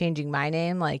changing my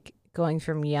name, like going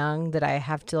from Young that I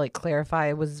have to like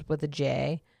clarify was with a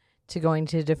J to going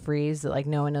to DeFries that like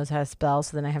no one knows how to spell,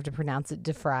 so then I have to pronounce it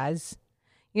DeFries.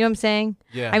 You know what I'm saying?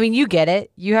 Yeah. I mean, you get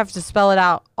it. You have to spell it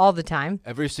out all the time.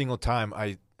 Every single time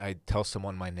I tell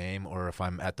someone my name, or if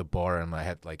I'm at the bar and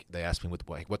they ask me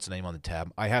what's the name on the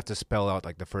tab, I have to spell out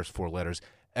like the first 4 letters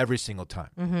every single time.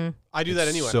 Mm-hmm. I do that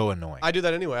It's anyway. So annoying. I do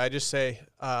that anyway. I just say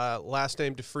last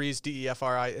name DeFries,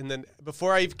 DEFRI, and then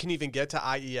before I can even get to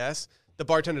IES, the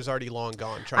bartender's already long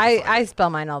gone. I spell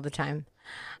mine all the time.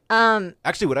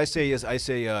 Actually, what I say is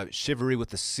chivalry with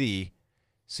the C,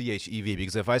 CHEV,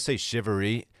 because if I say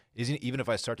chivalry, even if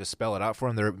I start to spell it out for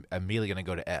them, they're immediately going to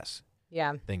go to S.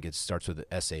 Yeah. I think it starts with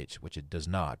the SH, which it does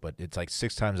not, but it's like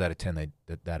 6 times out of 10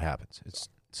 that happens. It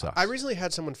sucks. I recently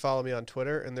had someone follow me on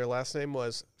Twitter, and their last name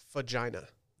was Vagina.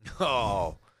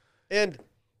 Oh. And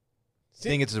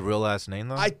Think it's his real last name,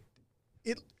 though?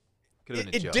 it Could have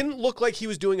been a it joke. didn't look like he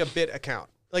was doing a bit account.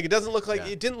 Like, it doesn't look like Yeah.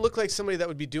 it didn't look like somebody that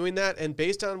would be doing that. And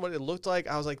based on what it looked like,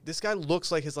 I was like, this guy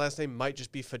looks like his last name might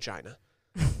just be Vagina.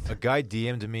 A guy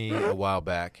DM'd me a while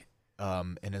back,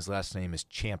 and his last name is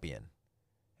Champion.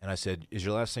 And I said, "Is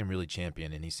your last name really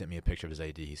Champion?" And he sent me a picture of his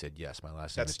ID. He said, "Yes, my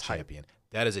last name That's is tight. Champion."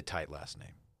 That is a tight last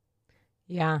name.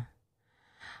 Yeah.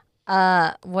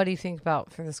 What do you think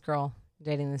about for this girl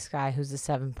dating this guy who's a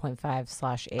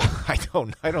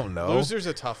 7.5/8? I don't know. Loser's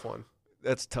a tough one.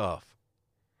 That's tough.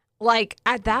 Like,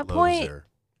 at that point, Loser.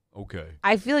 Okay.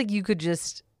 I feel like you could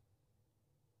just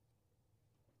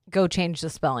go change the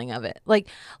spelling of it. Like,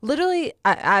 literally,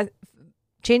 I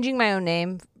changing my own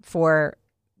name for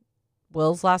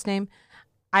Will's last name,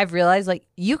 I've realized, like,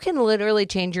 you can literally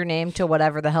change your name to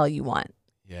whatever the hell you want.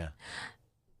 Yeah.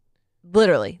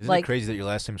 Literally. Isn't like, it crazy that your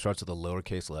last name starts with a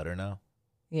lowercase letter now?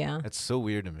 yeah, That's so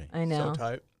weird to me. I know. So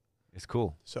tight. It's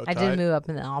cool. So I tight. did move up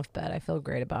in the alphabet. I feel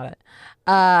great about it.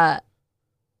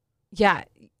 Yeah,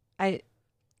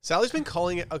 Sally's been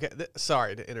calling it. Okay,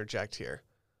 sorry to interject here.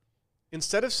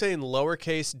 Instead of saying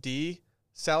lowercase d,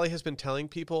 Sally has been telling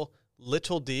people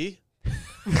little d.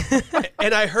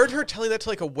 And I heard her telling that to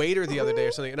like a waiter the other day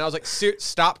or something. And I was like,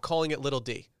 stop calling it little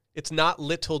d. It's not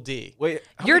little d. Wait,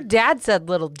 your dad said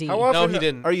little d. how often he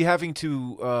didn't. are you having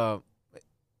to,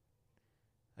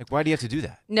 like, why do you have to do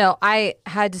that? No, I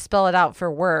had to spell it out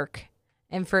for work,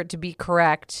 and for it to be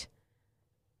correct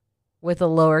with a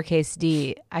lowercase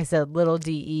d, I said little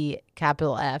d-e,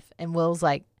 capital F. And Will's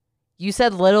like, you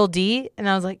said little d? And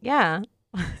I was like, yeah.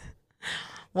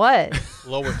 What?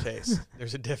 Lowercase.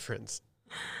 There's a difference.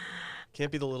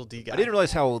 Can't be the little d guy. I didn't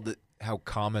realize how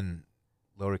common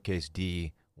lowercase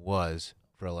d was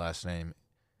for a last name.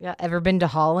 Yeah, ever been to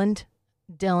Holland?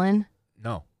 Dillon?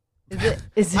 No.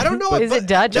 Is it, I don't know, Is but it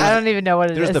Dutch? I don't even know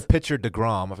what it is. There's the pitcher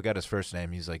DeGrom. I forgot his first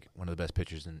name. He's like one of the best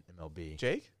pitchers in MLB.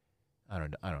 Jake? I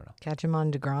don't know. Catch him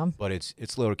on DeGrom. But it's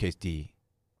lowercase d,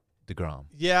 DeGrom.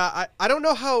 Yeah, I don't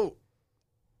know how.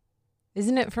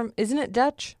 Isn't it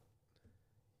Dutch?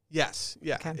 Yes,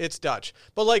 yeah, Okay. it's Dutch,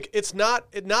 but like it's not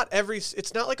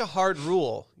like a hard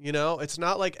rule, you know. It's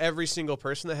not like every single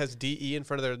person that has DE in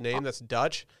front of their name that's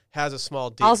Dutch has a small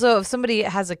d. Also, if somebody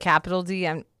has a capital D,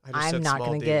 I just I'm said not small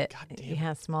going d. to get God damn it.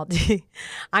 yeah, small D.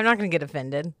 I'm not going to get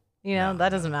offended. You know, No,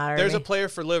 that no. doesn't matter. There's to a me. player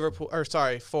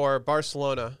for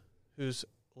Barcelona whose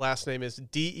last name is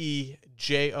Dejong.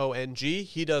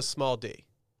 He does small d.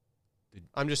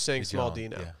 I'm just saying small d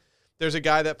now. Yeah. There's a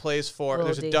guy that plays for. Little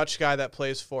There's a d. Dutch guy that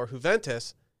plays for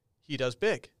Juventus. He does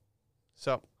big.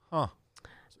 So Huh.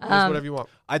 use whatever you want.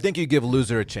 I think you give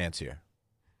Loser a chance here.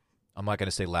 I'm not going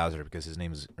to say Louser because his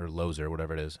name is, or Loser,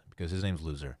 whatever it is, because his name's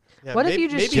Loser. Yeah, What if you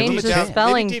just maybe change deep the down-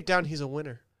 spelling? Maybe deep down, he's a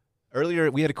winner. Earlier,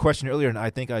 we had a question earlier, and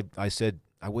I think I said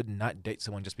I would not date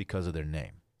someone just because of their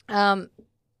name.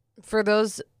 For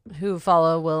those who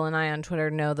follow Will and I on Twitter,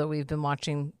 know that we've been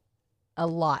watching a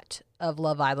lot of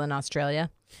Love Island Australia.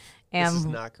 And This is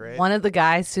not great. one of the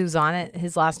guys who's on it,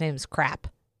 his last name is Crap.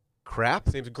 Crap?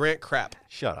 His name's Grant Crap.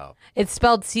 Shut up. It's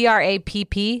spelled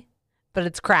Crapp, but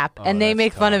it's crap. Oh, and they that's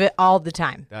make fun tough. of it all the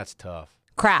time. That's tough.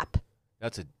 Crap.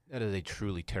 That is a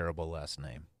truly terrible last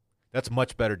name. That's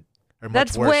much better. Or much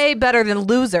That's worse. way better than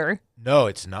loser. No,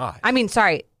 it's not. I mean,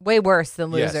 sorry, way worse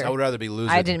than loser. Yes, I would rather be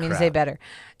Loser. I didn't than mean to say Crap. better.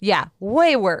 Yeah,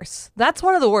 way worse. That's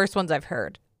one of the worst ones I've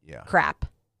heard. Yeah. Crap.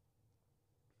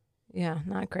 Yeah,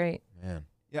 not great. Man.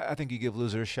 Yeah, I think you give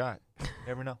Loser a shot. You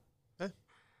never know. Eh.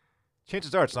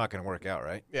 Chances are it's not going to work out,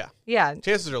 right? Yeah. Yeah.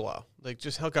 Chances are low. Like,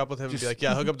 just hook up with him and Just- be like,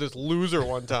 yeah, hook up with this loser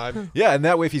one time. Yeah, and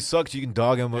that way if he sucks, you can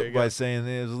dog him There you by go. saying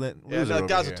there's Loser Yeah, that over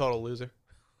guy's here. a total loser.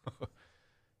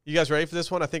 You guys ready for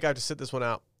this one? I think I have to sit this one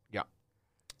out. Yeah.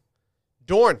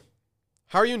 Dorn,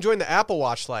 how are you enjoying the Apple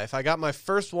Watch life? I got my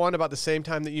first one about the same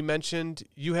time that you mentioned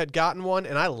you had gotten one,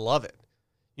 and I love it.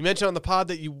 You mentioned on the pod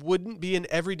that you wouldn't be an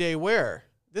everyday wearer.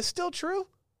 This still true?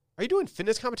 Are you doing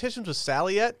fitness competitions with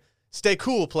Sally yet? Stay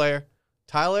cool, player.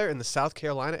 Tyler in the South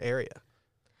Carolina area.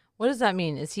 What does that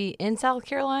mean? Is he in South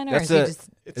Carolina That's or is he just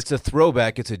It's a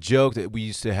throwback. It's a joke that we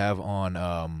used to have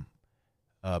on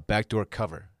Backdoor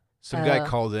Cover. Some guy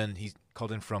called in. He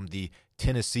called in from the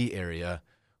Tennessee area,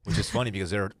 which is funny because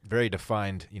they're very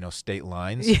defined, state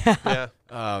lines. Yeah. Yeah.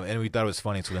 And we thought it was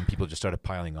funny, so then people just started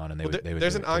piling on, and they would.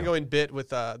 There's do an it, too. ongoing bit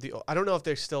with I don't know if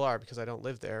they still are because I don't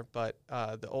live there, but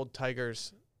the old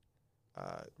Tigers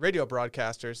radio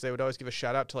broadcasters, they would always give a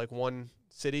shout out to like one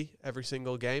city every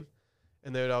single game,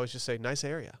 and they would always just say nice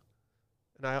area,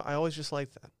 and I always just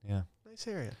liked that. Yeah, Nice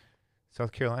area.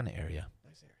 South Carolina area.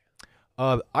 Nice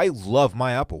area. I love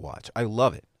my Apple Watch. I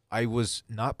love it. I was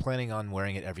not planning on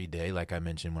wearing it every day, like I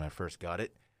mentioned when I first got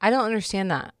it, I don't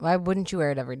understand that. Why wouldn't you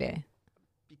wear it every day?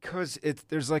 because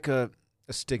there's like a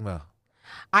stigma.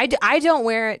 I don't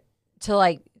wear it to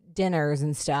like dinners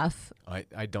and stuff.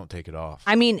 I don't take it off.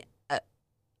 I mean,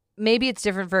 maybe it's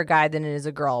different for a guy than it is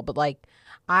a girl, but like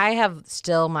I have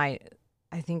still I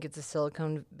think it's a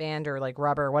silicone band or like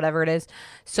rubber or whatever it is.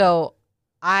 So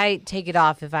I take it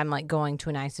off if I'm like going to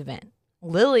a nice event.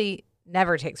 Lily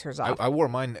never takes hers off. I wore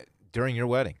mine during your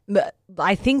wedding. But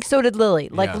I think so did Lily.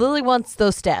 Like Yeah. Lily wants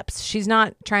those steps. She's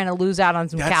not trying to lose out on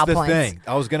some That's cow the points. thing.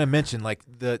 I was gonna mention like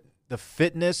the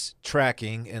fitness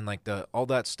tracking and like all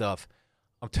that stuff.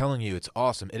 I'm telling you, it's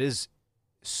awesome. It is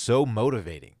so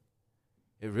motivating.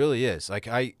 It really is. Like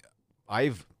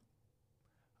I've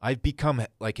become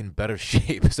like in better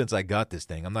shape since I got this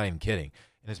thing. I'm not even kidding.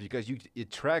 And it's because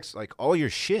it tracks like all your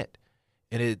shit,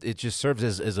 and it just serves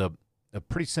as a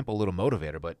pretty simple little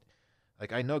motivator. But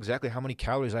like I know exactly how many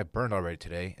calories I burned already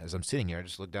today as I'm sitting here. I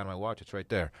just look down at my watch. It's right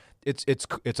there.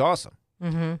 It's awesome.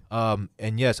 Mm-hmm.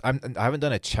 And yes, I haven't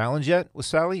done a challenge yet with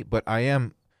Sally, but I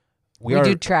am. We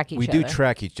do track each We other. do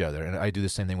track each other, and I do the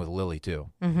same thing with Lily too.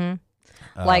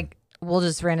 Mm-hmm. Like we'll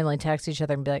just randomly text each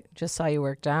other and be like, "Just saw you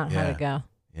worked out. How'd it go?"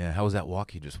 Yeah, how was that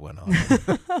walk you just went on?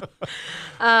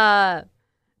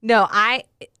 No, I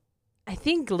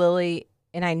think Lily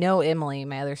and I know Emily,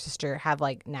 my other sister, have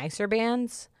like nicer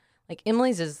bands. Like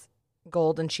Emily's is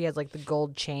gold, and she has like the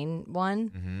gold chain one,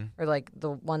 Mm-hmm. or like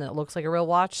the one that looks like a real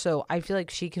watch. So I feel like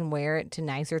she can wear it to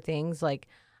nicer things. Like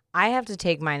I have to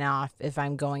take mine off if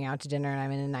I'm going out to dinner and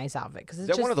I'm in a nice outfit because Is it's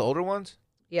that just, one of the older ones?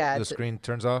 yeah. The It's, screen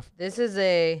turns off. this is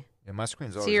a Yeah, my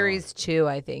screen's always series 2,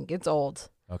 I think. It's old.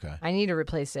 on. Okay, I need to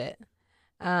replace it.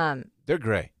 they're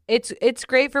gray. It's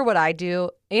great for what I do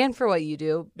and for what you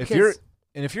do. If because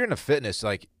you're into fitness,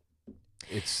 like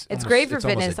it's great for it's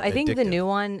almost fitness. I think the addictive. new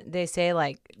one they say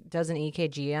like does an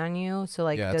EKG on you, so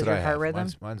like yeah, does that's your what I heart have. rhythm.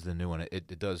 Mine's the new one.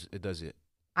 It does it.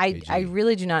 I EKG.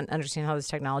 really do not understand how this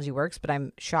technology works, but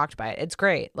I'm shocked by it. It's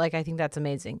great. Like I think that's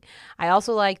amazing. I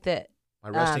also like that. My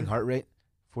resting heart rate,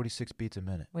 46 beats a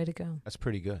minute. Way to go. That's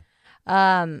pretty good.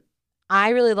 I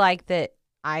really like that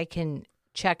I can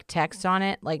check text on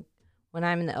it, like when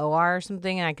I'm in the OR or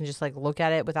something, and I can just like look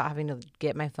at it without having to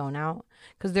get my phone out.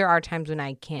 Because there are times when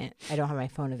I don't have my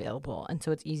phone available, and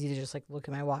so it's easy to just like look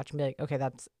at my watch and be like, okay,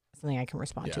 that's something I can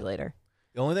respond to Yeah. later.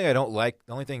 The only thing I don't like,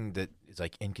 the only thing that is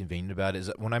like inconvenient about it is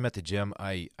that when I'm at the gym,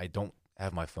 I don't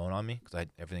have my phone on me because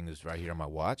everything is right here on my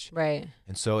watch. Right.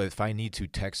 And so if I need to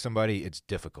text somebody, it's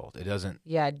difficult. It doesn't.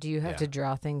 Yeah. Do you have Yeah. to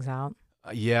draw things out,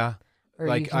 Yeah. or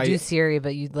Like, you can do Siri,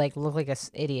 but you like look like a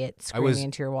idiot screaming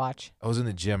into your watch? I was in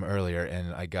the gym earlier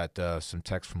and I got some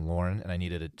text from Lauren and I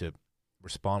needed it to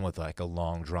respond with like a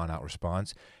long drawn out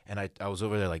response, and I was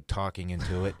over there like talking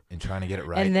into it and trying to get it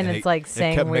right, And then it's like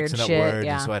saying it kept weird mixing up shit. words,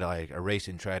 Yeah. and so I had to like erase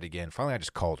it and try it again. Finally, I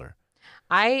just called her.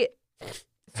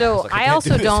 So was like, I can't also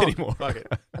do this don't. anymore. Fuck it.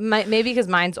 Maybe because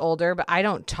mine's older, but I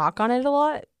don't talk on it a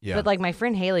lot. Yeah, But like my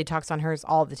friend Haley talks on hers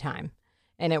all the time,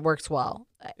 and it works well.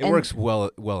 it works well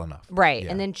enough. Right.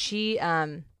 Yeah. And then she,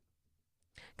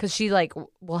 because she like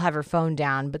will have her phone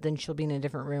down, but then she'll be in a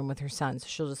different room with her son, so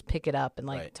she'll just pick it up and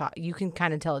like Right. talk. You can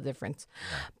kind of tell a difference.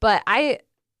 Yeah. But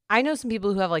I know some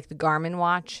people who have like the Garmin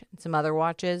watch and some other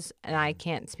watches, and Mm-hmm. I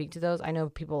can't speak to those. I know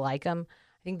people like them.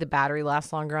 I think the battery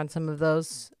lasts longer on some of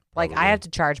those. Like I Probably. have to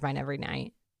charge mine every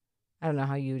night. I don't know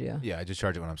how you do. Yeah, I just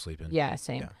charge it when I'm sleeping. Yeah,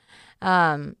 same.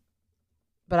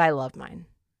 But I love mine,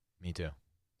 Me too.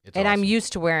 It's and I'm awesome.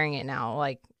 used to wearing it now.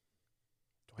 Like,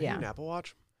 Do I Yeah. need an Apple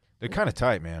Watch? They're kind of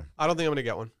tight, man. I don't think I'm gonna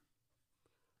get one.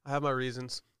 I have my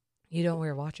reasons. you don't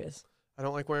wear watches. I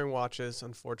don't like wearing watches,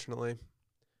 unfortunately.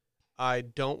 I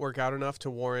don't work out enough to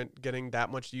warrant getting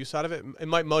that much use out of it. It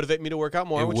might motivate me to work out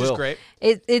more, It which is will. great.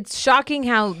 It's shocking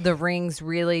how the rings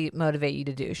really motivate you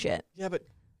to do shit. Yeah, but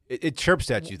It chirps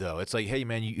at you though. It's like, hey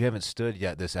man, you haven't stood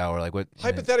yet this hour. Like what?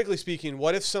 hypothetically speaking,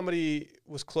 what if somebody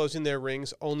was closing their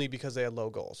rings only because they had low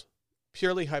goals?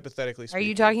 Purely hypothetically Are speaking.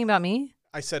 you talking about me?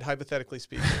 I said hypothetically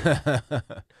speaking.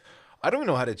 I don't even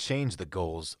know how to change the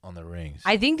goals on the rings.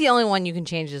 I think the only one you can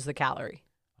change is the calorie.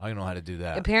 I don't know how to do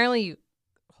that. Apparently, you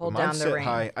hold But down mine's the set ring.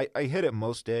 high. I hit it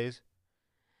most days,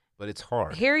 but it's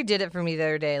hard. Harry did it for me the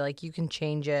other day. Like you can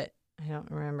change it. I don't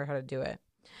remember how to do it.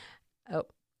 Oh,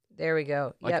 there we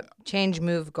go. Like- Yep. Change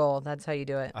move goal. That's how you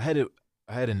do it. I had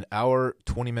an hour,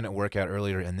 20-minute workout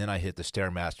earlier, and then I hit the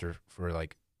Stairmaster for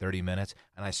like 30 minutes,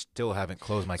 and I still haven't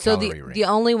closed my So calorie ring. the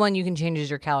only one you can change is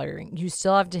your calorie ring. You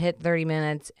still have to hit 30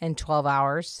 minutes and 12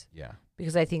 hours Yeah.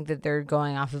 because I think that they're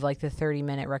going off of like the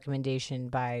 30-minute recommendation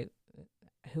by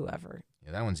whoever.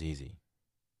 Yeah, that one's easy.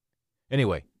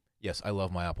 Anyway, yes, I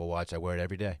love my Apple Watch. I wear it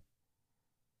every day.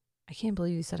 I can't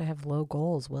believe you said I have low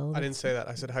goals, Will. I didn't say that.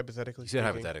 I said hypothetically You speaking.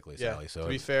 said hypothetically, Yeah. Sally, so To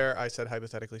be fair, I said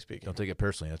hypothetically speaking. don't take it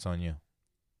personally. That's on you.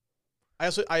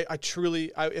 I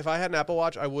truly, if I had an Apple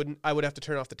Watch, I would have to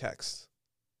turn off the text.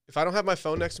 If I don't have my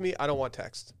phone next to me, I don't want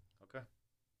text. Okay.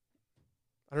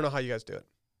 I don't know how you guys do it.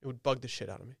 It would bug the shit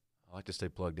out of me. I like to stay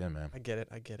plugged in, man. I get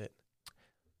it.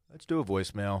 Let's do a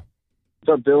voicemail.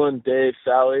 What's up, Dillon, Dave,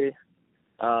 Sally?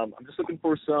 I'm just looking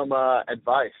for some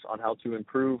advice on how to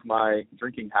improve my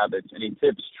drinking habits. Any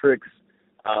tips, tricks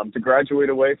to graduate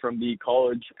away from the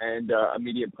college and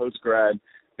immediate post-grad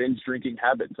binge drinking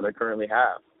habits that I currently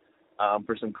have.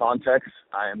 For some context,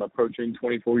 I am approaching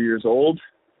 24 years old,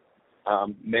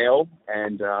 male,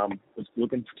 and was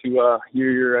looking to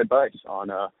hear your advice on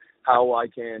how I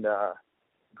can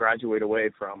graduate away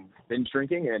from binge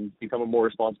drinking and become a more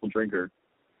responsible drinker.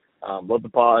 Love the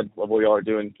pod. Love what y'all are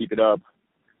doing. Keep it up.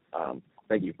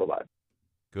 Thank you. Bye-bye.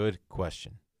 Good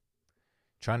question.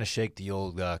 Trying to shake the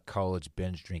old college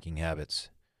binge drinking habits.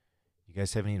 You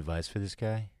guys have any advice for this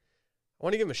guy? I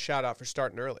want to give him a shout out for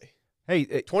starting early. Hey,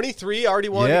 23, already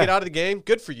wanted to get out of the game.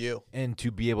 Good for you. And to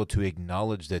be able to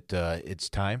acknowledge that it's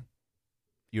time.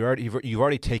 You've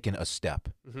already taken a step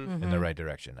in the right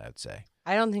direction, I'd say.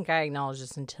 I don't think I acknowledged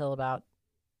this until about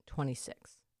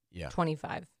 26. Yeah.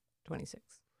 25, 26.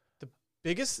 The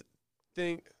biggest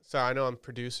thing, sorry, I know I'm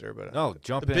producer, but No,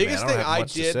 jump the in, man. biggest I don't thing have I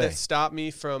much to did say. that stopped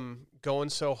me from going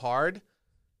so hard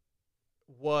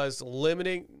was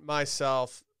limiting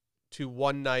myself to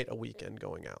one night a weekend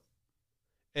going out.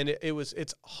 And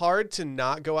it's hard to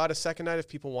not go out a second night if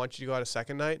people want you to go out a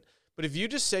second night. But if you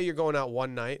just say you're going out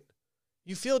one night,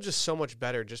 you feel just so much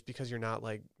better just because you're not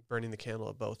like burning the candle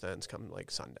at both ends come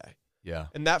like Sunday. Yeah.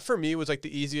 And that for me was like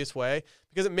the easiest way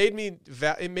because it made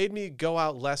me go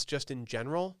out less just in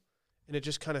general, and it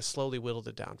just kind of slowly whittled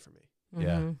it down for me.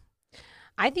 Yeah.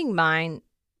 I think mine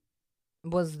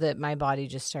was that my body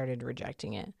just started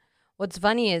rejecting it. What's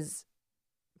funny is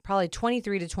probably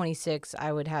 23 to 26,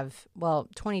 I would have,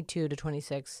 22 to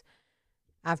 26,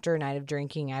 after a night of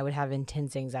drinking, I would have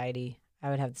intense anxiety. I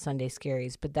would have Sunday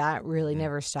scaries, but that really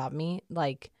never stopped me.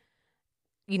 Like,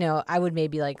 you know, I would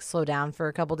maybe like slow down for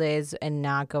a couple days and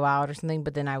not go out or something,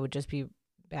 but then I would just be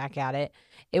back at it.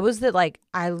 It was that like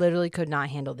I literally could not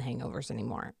handle the hangovers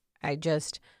anymore.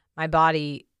 My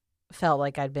body felt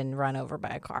like I'd been run over by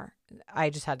a car. I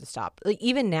just had to stop. Like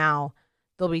even now,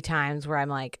 there'll be times where I'm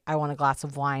like, I want a glass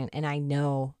of wine, and I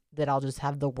know that I'll just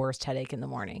have the worst headache in the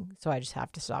morning. So I just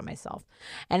have to stop myself.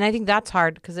 And I think that's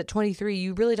hard because at 23,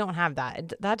 you really don't have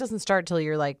that. That doesn't start till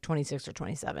you're like 26 or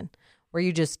 27, where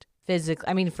you just physically,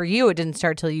 I mean, for you, it didn't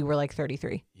start till you were like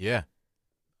 33. Yeah.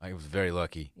 I was very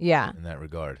lucky in that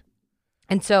regard.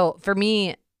 And so for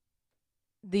me,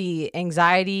 the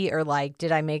anxiety or like,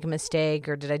 did I make a mistake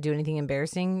or did I do anything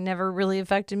embarrassing never really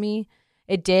affected me.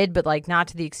 It did, but like not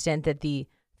to the extent that the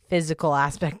physical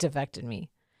aspect affected me.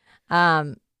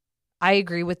 I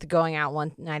agree with the going out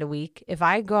one night a week. If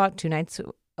I go out 2 nights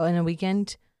in a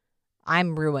weekend,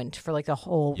 I'm ruined for like a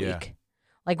whole week.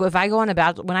 Like if I go on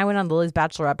when I went on Lily's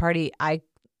bachelorette party, I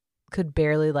could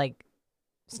barely like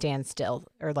stand still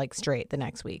or like straight the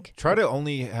next week. Try to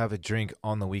only have a drink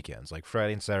on the weekends, like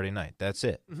Friday and Saturday night. That's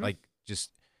it. Like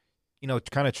just,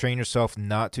 kind of train yourself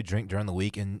not to drink during the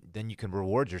week, and then you can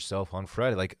reward yourself on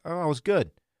Friday. Like, oh, I was good.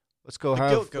 Let's go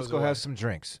have some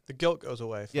drinks. The guilt goes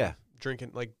away. Yeah.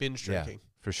 Drinking, like binge drinking.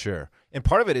 Yeah, for sure. And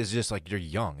part of it is just like you're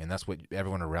young, and that's what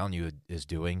everyone around you is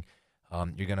doing.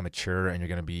 You're going to mature, and you're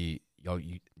going to be,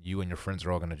 you and your friends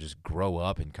are all going to just grow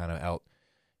up and kind of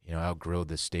outgrow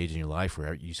this stage in your life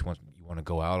where you want to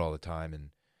go out all the time. And,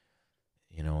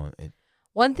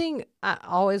 One thing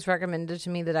always recommended to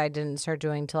me that I didn't start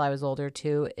doing until I was older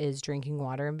too is drinking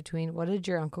water in between. What did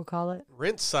your uncle call it?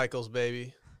 Rinse cycles,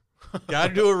 baby. Got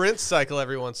to do a rinse cycle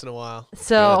every once in a while.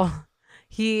 So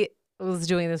he was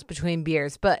doing this between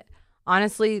beers, but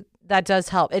honestly, that does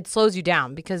help. It slows you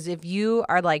down because if you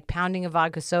are like pounding a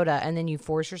vodka soda and then you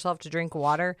force yourself to drink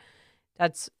water,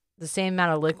 that's the same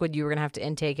amount of liquid you were going to have to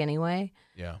intake anyway.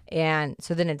 Yeah. And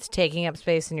so then it's taking up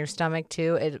space in your stomach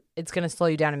too. It's going to slow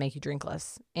you down and make you drink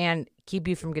less and keep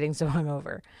you from getting so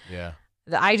hungover. Yeah.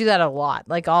 I do that a lot.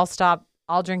 Like I'll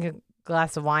drink a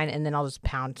glass of wine and then I'll just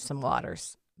pound some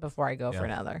waters before I go for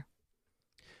another.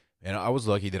 And I was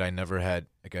lucky that I never had,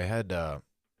 like I had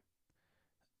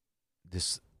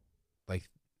this, like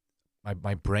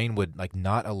my brain would like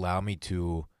not allow me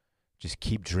to just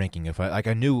keep drinking. If I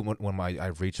knew when I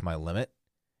reached my limit,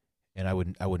 and I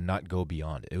would not go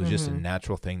beyond it. It was just a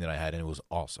natural thing that I had, and it was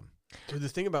awesome. Dude, the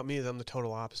thing about me is I'm the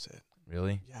total opposite.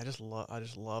 Really? Yeah, I just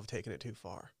love taking it too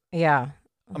far. Yeah.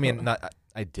 I mean,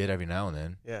 I did every now and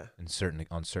then. Yeah.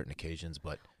 On certain occasions,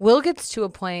 but Will gets to a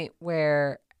point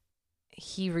where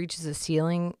he reaches a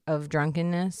ceiling of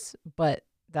drunkenness, but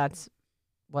that's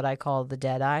what I call the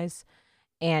dead eyes.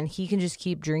 and he can just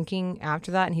keep drinking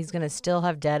after that, and he's going to still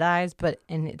have dead eyes,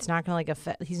 and it's not going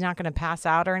to he's not going to pass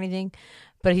out or anything,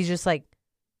 but he's just like,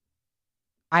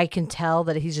 I can tell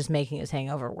that he's just making his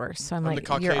hangover worse. So I'm like, the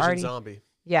Caucasian you're already, zombie.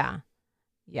 Yeah.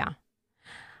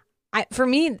 For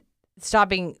me,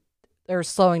 stopping or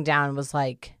slowing down was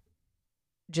like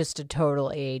just a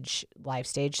total life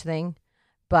stage thing.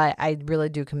 But I really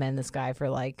do commend this guy for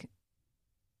like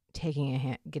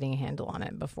getting a handle on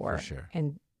it before. For sure.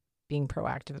 And being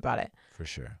proactive about it. For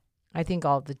sure. I think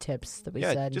all the tips that we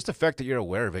said. Just the fact that you're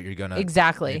aware of it, you're gonna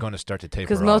exactly. You're going to start to taper off.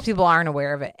 Because most people aren't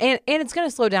aware of it, and it's going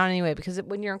to slow down anyway. Because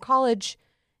when you're in college,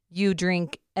 you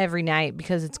drink every night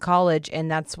because it's college, and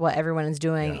that's what everyone is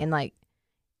doing. Yeah. And like,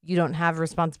 you don't have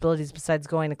responsibilities besides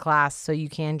going to class, so you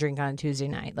can drink on a Tuesday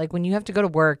night. Like when you have to go to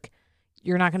work,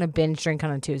 you're not going to binge drink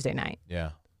on a Tuesday night.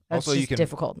 Yeah, that's also, just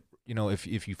difficult. You know, if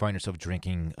you find yourself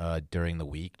drinking during the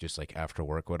week, just like after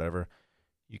work, whatever,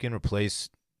 you can replace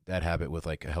that habit with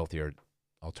like a healthier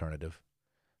alternative,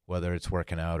 whether it's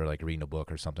working out or like reading a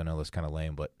book or something. I know that's kind of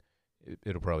lame, but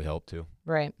it'll probably help too.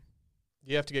 Right.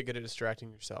 You have to get good at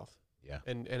distracting yourself. Yeah.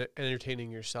 And entertaining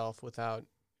yourself without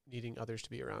needing others to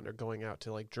be around or going out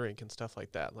to like drink and stuff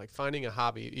like that. Like finding a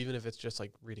hobby, even if it's just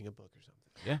like reading a book or something.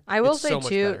 Yeah. I will It's say so much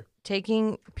too, better.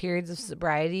 taking periods of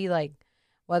sobriety, like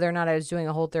whether or not I was doing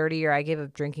a whole 30 or I gave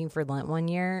up drinking for Lent one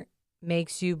year,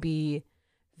 makes you be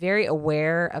very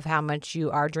aware of how much you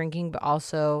are drinking, but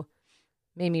also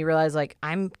made me realize like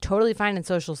I'm totally fine in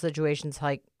social situations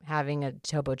like having a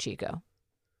Topo Chico.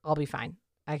 I'll be fine.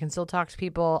 I can still talk to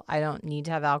people. I don't need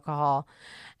to have alcohol.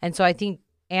 And so I think,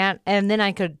 and then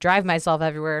I could drive myself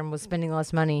everywhere and was spending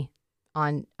less money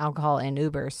on alcohol and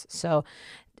Ubers. So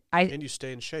And you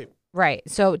stay in shape. right.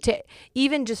 So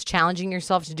even just challenging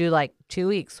yourself to do like 2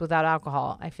 weeks without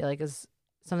alcohol, I feel like is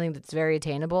something that's very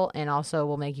attainable and also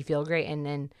will make you feel great. And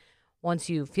then once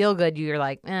you feel good, you're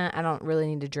like, I don't really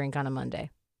need to drink on a Monday.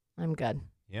 I'm good.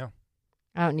 Yeah.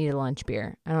 I don't need a lunch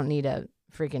beer. I don't need a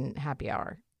freaking happy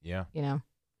hour. Yeah. You know?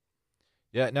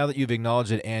 Yeah. Now that you've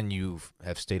acknowledged it and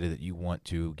have stated that you want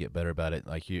to get better about it,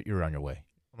 like you're on your way.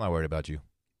 I'm not worried about you.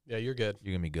 Yeah, you're good.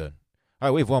 You're gonna be good. All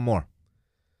right, we have one more.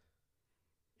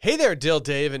 Hey there, Dill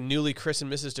Dave and newly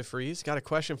christened Mrs. DeFries. Got a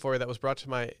question for you that was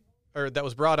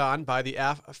brought on by the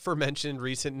aforementioned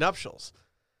recent nuptials.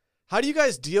 How do you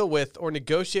guys deal with or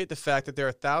negotiate the fact that there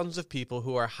are thousands of people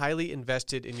who are highly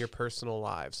invested in your personal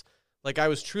lives? Like I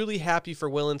was truly happy for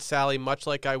Will and Sally, much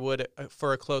like I would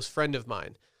for a close friend of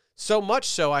mine. So much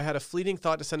so, I had a fleeting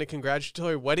thought to send a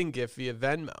congratulatory wedding gift via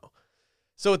Venmo.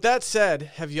 So with that said,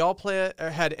 have y'all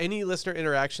had any listener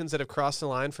interactions that have crossed the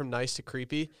line from nice to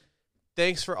creepy?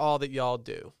 Thanks for all that y'all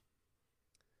do.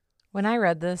 When I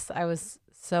read this, I was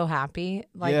so happy.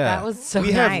 Like Yeah. that was so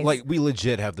we nice. we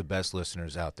legit have the best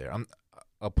listeners out there.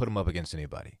 I'll put them up against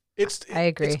anybody. I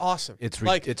agree. It's awesome. It's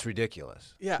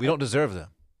ridiculous. Yeah. We don't deserve them.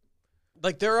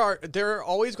 Like there are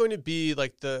always going to be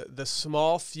like the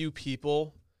small few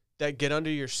people that get under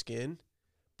your skin,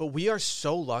 but we are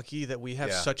so lucky that we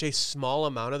have such a small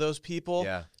amount of those people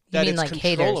Yeah. that You mean it's like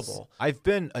controllable. I've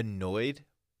been annoyed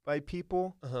by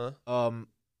people. Uh-huh.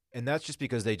 And that's just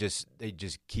because they just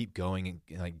keep going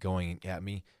and like going at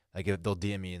me. Like if they'll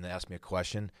DM me and they ask me a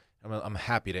question, I'm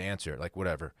happy to answer it, like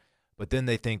whatever. But then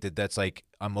they think that that's like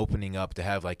I'm opening up to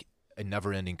have like a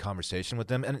never-ending conversation with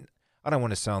them, and I don't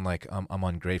want to sound like I'm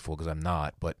ungrateful because I'm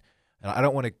not. But I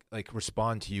don't want to like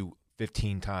respond to you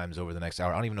 15 times over the next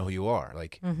hour. I don't even know who you are.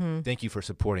 Like, thank you for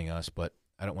supporting us, but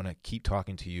I don't want to keep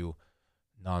talking to you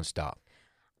nonstop.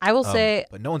 I will say,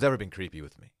 but no one's ever been creepy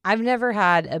with me. I've never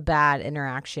had a bad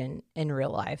interaction in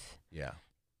real life. Yeah.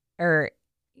 I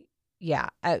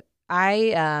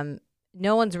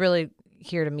no one's really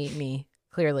here to meet me.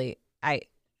 Clearly, I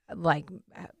like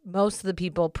most of the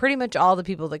people, pretty much all the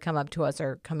people that come up to us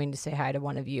are coming to say hi to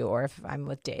one of you, or if I'm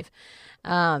with Dave.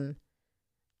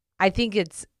 I think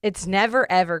it's never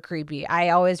ever creepy. I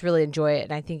always really enjoy it,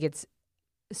 and I think it's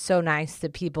so nice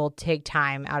that people take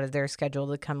time out of their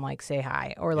schedule to come like say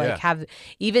hi or like have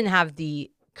the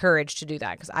courage to do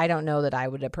that, because I don't know that I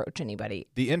would approach anybody.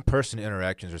 The in-person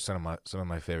interactions are some of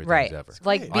my favorite Right. things ever.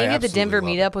 Like being at the Denver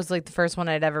love meetup it. was like the first one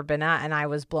I'd ever been at, and I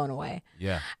was blown away.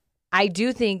 Yeah. I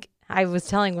do think I was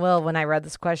telling Will when I read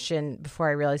this question before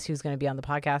I realized he was going to be on the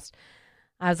podcast,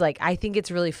 I was like, I think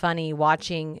it's really funny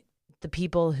watching the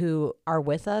people who are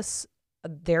with us,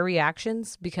 their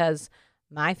reactions, because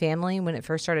my family, when it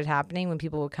first started happening, when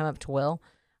people would come up to Will,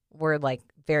 were like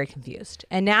very confused.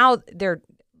 And now they're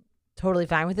totally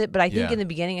fine with it. But I think in the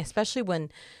beginning, especially when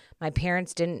my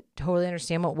parents didn't totally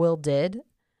understand what Will did,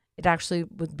 it actually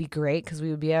would be great because we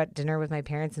would be at dinner with my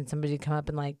parents and somebody would come up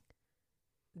and like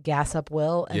gas up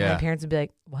Will, and Yeah. my parents would be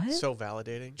like, "What?" So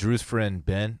validating. Drew's friend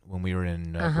Ben, when we were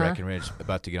in Breckenridge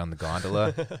about to get on the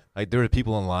gondola, like there were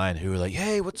people in line who were like,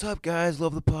 "Hey, what's up, guys?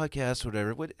 Love the podcast,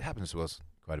 whatever." What happens to us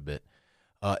quite a bit.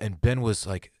 And Ben was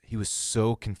like, he was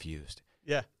so confused,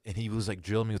 Yeah. and he was like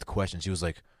drilling me with questions. He was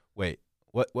like, "Wait,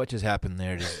 what just happened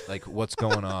there? Like, what's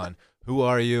going on? Who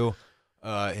are you?"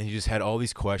 And he just had all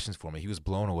these questions for me. He was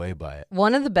blown away by it.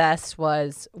 One of the best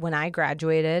was when I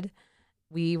graduated.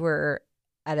 We were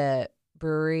at a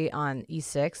brewery on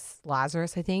E6,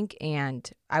 Lazarus, I think, and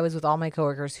I was with all my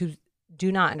coworkers who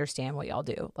do not understand what y'all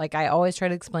do. Like, I always try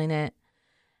to explain it,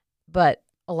 but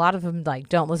a lot of them like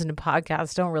don't listen to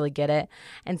podcasts, don't really get it.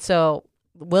 And so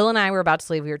Will and I were about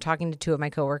to leave. We were talking to two of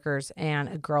my coworkers, and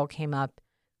a girl came up,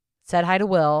 said hi to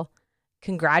Will,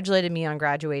 congratulated me on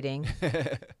graduating,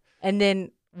 and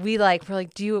then we're like,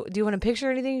 do you want a picture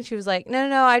or anything? She was like,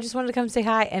 no, I just wanted to come say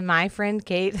hi. And my friend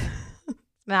Kate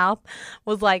mouth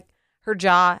was like, her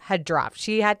jaw had dropped.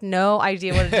 She had no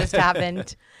idea what had just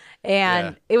happened.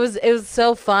 And it was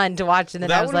so fun to watch. And then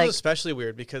That I was one like, was especially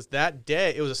weird because that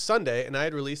day, it was a Sunday, and I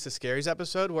had released a Scaries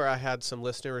episode where I had some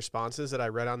listener responses that I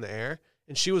read on the air,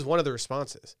 and she was one of the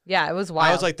responses. yeah, it was wild.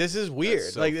 I was like, this is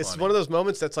weird. so Like, it's funny. one of those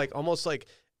moments that's like almost like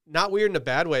not weird in a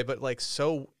bad way, but like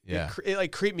so, Yeah. it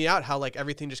like creeped me out how like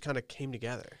everything just kind of came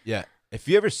together. Yeah. If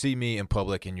you ever see me in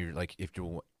public and you're like, if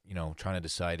you're, trying to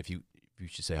decide if you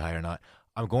should say hi or not,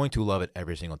 I'm going to love it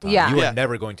every single time. Yeah. You Yeah. are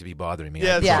never going to be bothering me.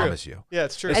 Yeah, I it's true. promise you. Yeah,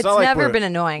 it's true. it's not like never we're- been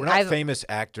annoying. We're not famous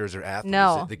actors or athletes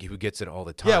No. who gets it all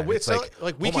the time. Yeah, it's like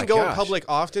we oh can my go in gosh. public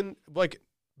often. Like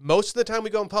most of the time we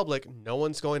go in public, no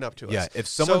one's going up to us. Yeah, if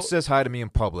someone So- says hi to me in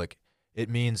public, it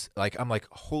means like I'm like,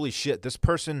 holy shit, this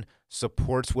person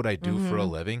supports what I do for a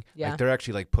living. Yeah. Like they're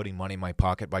actually like putting money in my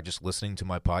pocket by just listening to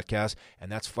my podcast,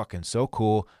 and that's fucking so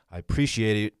cool. I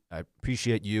appreciate it. I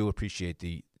appreciate you. Appreciate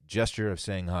the gesture of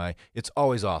saying hi. It's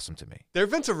always awesome to me. There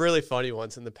have been some really funny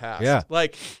ones in the past. Yeah.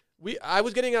 Like I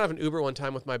was getting out of an Uber one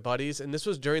time with my buddies, and this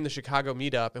was during the Chicago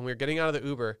meetup, and we were getting out of the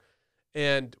Uber,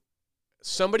 and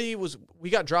we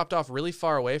got dropped off really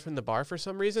far away from the bar for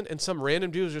some reason, and some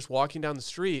random dude was just walking down the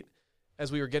street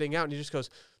as we were getting out, and he just goes,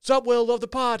 "Sup, Will, love the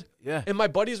pod." Yeah. And my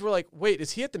buddies were like, "Wait,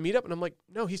 is he at the meetup?" And I'm like,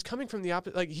 "No, he's coming from the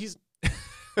opposite. Like he's,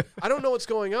 I don't know what's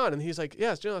going on." And he's like,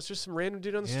 "Yeah, it's just some random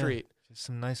dude on the Yeah. street." Just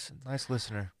some nice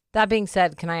listener. That being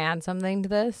said, can I add something to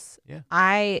this? Yeah.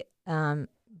 I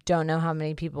don't know how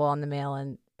many people on the mail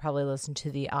and probably listen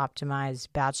to the optimized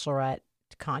Bachelorette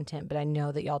content, but I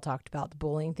know that y'all talked about the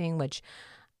bullying thing, which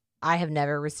I have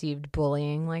never received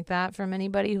bullying like that from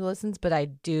anybody who listens, but I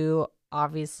do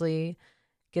obviously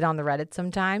get on the Reddit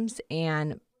sometimes,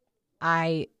 and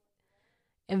I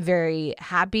am very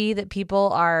happy that people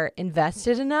are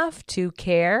invested enough to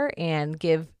care and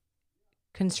give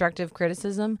constructive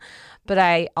criticism. But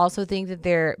I also think that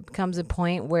there comes a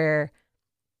point where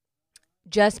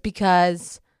just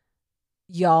because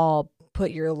y'all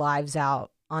put your lives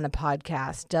out on a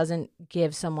podcast doesn't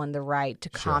give someone the right to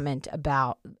Sure. comment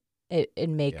about it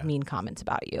and make Yeah. mean comments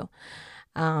about you.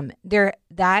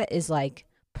 That is like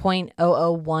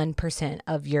 0.001%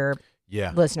 of your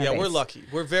Yeah. listener Yeah, base. we're lucky.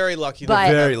 We're very lucky.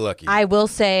 But- Very lucky. I will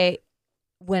say,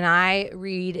 when I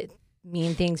read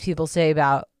mean things people say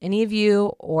about any of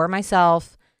you or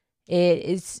myself, it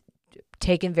is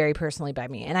taken very personally by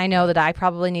me. And I know that I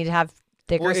probably need to have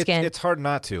thicker Well, skin. it's hard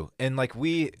not to. And like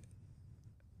we've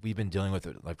been dealing with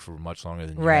it like for much longer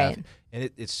than you Right. have.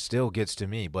 And it still gets to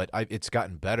me, but it's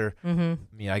gotten better. Mm-hmm.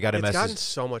 I mean, I got a It's message. gotten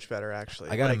so much better, actually.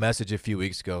 I got a Like, message a few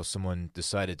weeks ago. Someone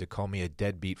decided to call me a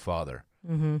deadbeat father.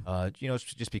 Mm-hmm. It's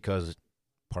just because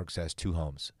Parks has 2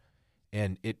 homes,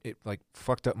 and it like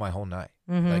fucked up my whole night.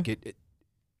 Mm-hmm. Like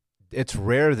it's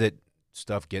rare that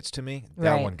stuff gets to me.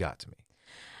 That Right. one got to me.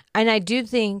 And I do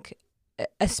think,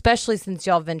 especially since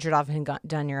y'all ventured off and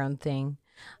done your own thing,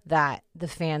 that the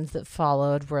fans that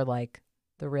followed were like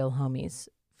the real homies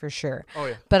for sure. Oh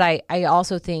yeah. But I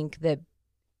also think that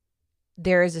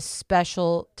there is a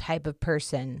special type of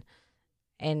person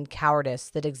and cowardice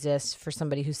that exists for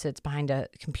somebody who sits behind a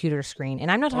computer screen.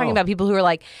 And I'm not talking Oh. about people who are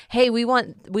like, hey, we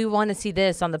want to see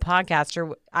this on the podcast,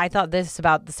 or I thought this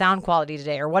about the sound quality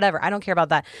today, or whatever. I don't care about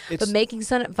that. But making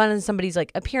fun of somebody's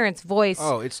like appearance, voice,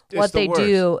 it's what the they worst.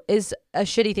 do is a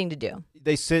shitty thing to do.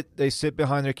 They sit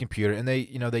behind their computer and they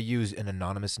use an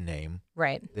anonymous name.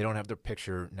 Right. They don't have their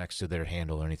picture next to their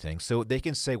handle or anything, so they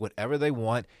can say whatever they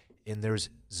want, and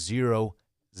there's zero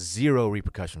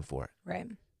repercussion for it. Right.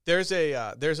 There's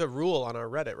a rule on our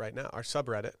Reddit right now, our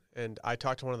subreddit, and I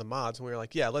talked to one of the mods, and we were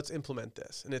like, yeah, let's implement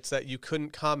this. And it's that you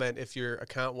couldn't comment if your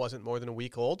account wasn't more than a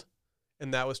week old,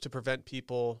 and that was to prevent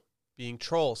people being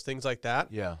trolls, things like that.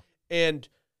 Yeah. And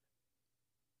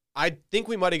I think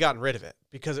we might have gotten rid of it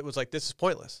because it was like, this is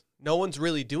pointless. No one's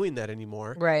really doing that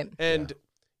anymore. Right. And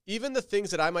even the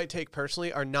things that I might take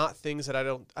personally are not things that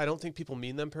I don't think people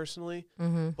mean them personally,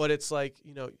 but it's like,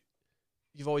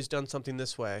 you've always done something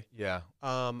this way. Yeah.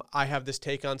 I have this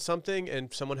take on something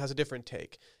and someone has a different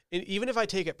take. And even if I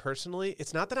take it personally,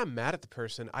 it's not that I'm mad at the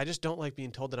person. I just don't like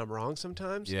being told that I'm wrong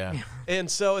sometimes. Yeah.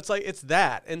 And so it's like, it's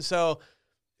that. And so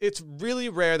it's really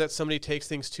rare that somebody takes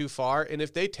things too far. And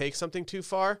if they take something too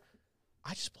far,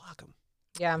 I just block them.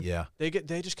 Yeah. Yeah.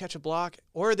 They just catch a block,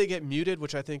 or they get muted,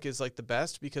 which I think is like the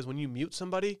best, because when you mute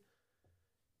somebody,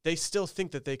 they still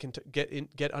think that they can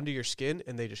get under your skin,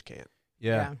 and they just can't.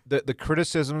 Yeah. The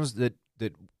criticisms that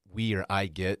we or I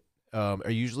get are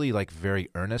usually like very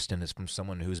earnest, and it's from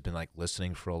someone who's been like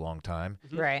listening for a long time,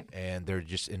 Right. and they're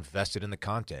just invested in the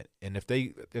content. And if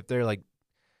they're like,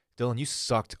 Dillon, you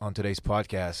sucked on today's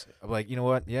podcast, I'm like, you know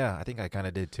what? Yeah, I think I kind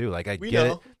of did too. Like, We get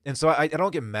know. it, and so I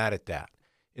don't get mad at that.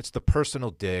 It's the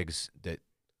personal digs that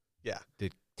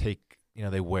take,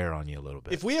 they wear on you a little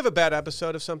bit. If we have a bad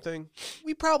episode of something,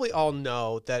 we probably all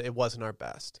know that it wasn't our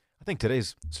best. I think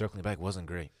today's Circling Back wasn't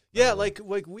great. Yeah, like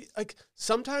we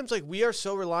sometimes we are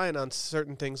so reliant on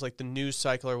certain things like the news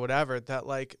cycle or whatever that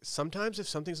like sometimes if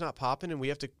something's not popping and we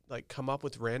have to like come up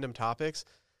with random topics,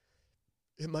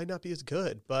 it might not be as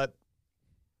good, but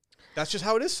that's just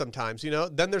how it is sometimes,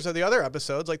 Then there's the other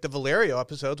episodes like the Valerio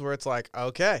episodes where it's like,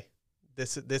 okay,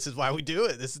 this is why we do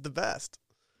it. This is the best.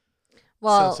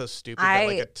 Well, sounds so stupid that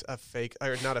like a fake,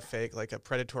 or not a fake, like a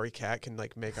predatory cat can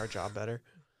like make our job better.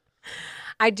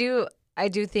 I do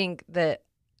think that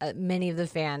many of the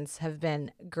fans have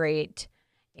been great,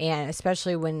 and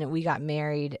especially when we got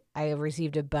married, I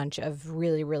received a bunch of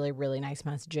really, really, really nice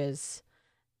messages.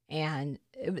 And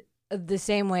the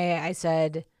same way I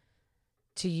said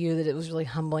to you that it was really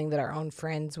humbling that our own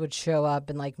friends would show up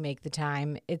and like make the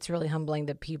time, it's really humbling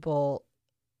that people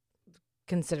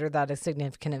consider that a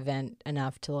significant event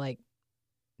enough to like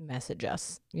message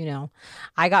us.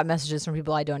 I got messages from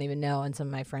people I don't even know, and some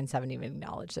of my friends haven't even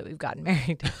acknowledged that we've gotten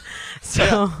married.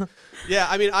 So yeah,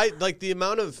 I mean, I like the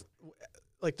amount of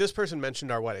like this person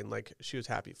mentioned our wedding, like she was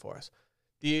happy for us.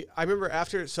 I remember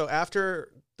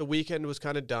after the weekend was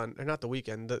kind of done, or not the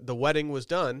weekend, the wedding was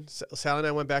done, Sally and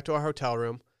I went back to our hotel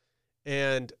room,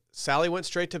 and Sally went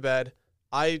straight to bed.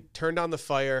 I turned on the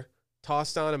fire,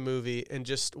 tossed on a movie, and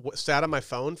just sat on my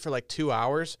phone for like 2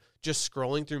 hours just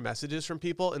scrolling through messages from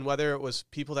people, and whether it was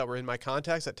people that were in my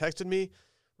contacts that texted me,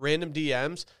 random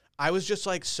DMs, I was just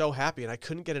like so happy, and I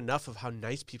couldn't get enough of how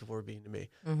nice people were being to me.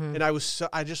 And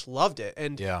I just loved it.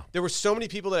 And there were so many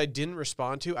people that I didn't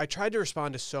respond to. I tried to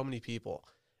respond to so many people,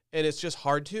 and it's just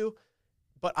hard to,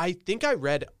 but I think I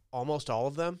read almost all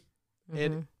of them,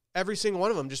 and every single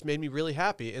one of them just made me really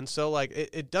happy. And so like,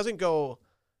 it doesn't go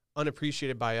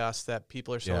unappreciated by us that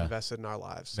people are so invested in our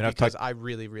lives, because I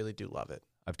really, really do love it.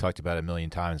 I've talked about it a million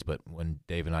times, but when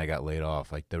Dave and I got laid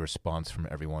off, like the response from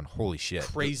everyone, holy shit.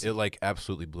 Crazy. It like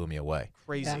absolutely blew me away.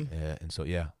 Crazy. Yeah, and so,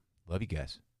 love you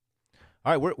guys.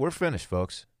 All right, we're finished,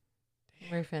 folks.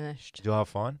 we're finished. Did you all have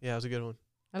fun? Yeah, it was a good one.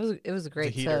 It was a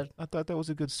great heater. episode. I thought that was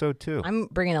a good show, too. I'm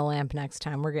bringing a lamp next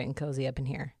time. We're getting cozy up in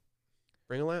here.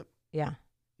 Bring a lamp. Yeah.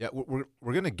 Yeah,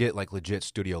 we're going to get like legit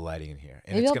studio lighting in here.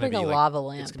 And Maybe it's I'll gonna bring be a like, lava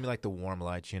lamp. It's going to be like the warm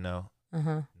lights,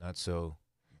 Uh-huh. not so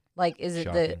Like, is it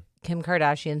shocking. the Kim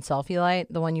Kardashian selfie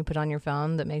light, the one you put on your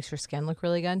phone that makes your skin look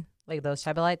really good? Like those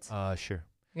type of lights? Sure.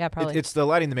 Yeah, probably. It's the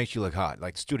lighting that makes you look hot,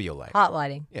 like studio lighting. Hot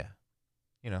lighting. Yeah.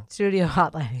 Studio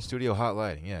hot lighting. Studio hot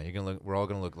lighting. Yeah, we're all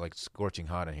going to look like scorching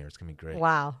hot in here. It's going to be great.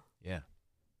 Wow. Yeah.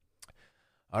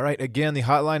 All right. Again, the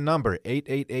hotline number,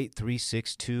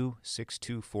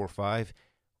 888-362-6245.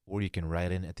 Or you can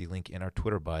write in at the link in our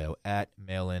Twitter bio,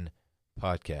 @MailinPodcast.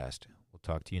 We'll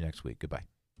talk to you next week. Goodbye.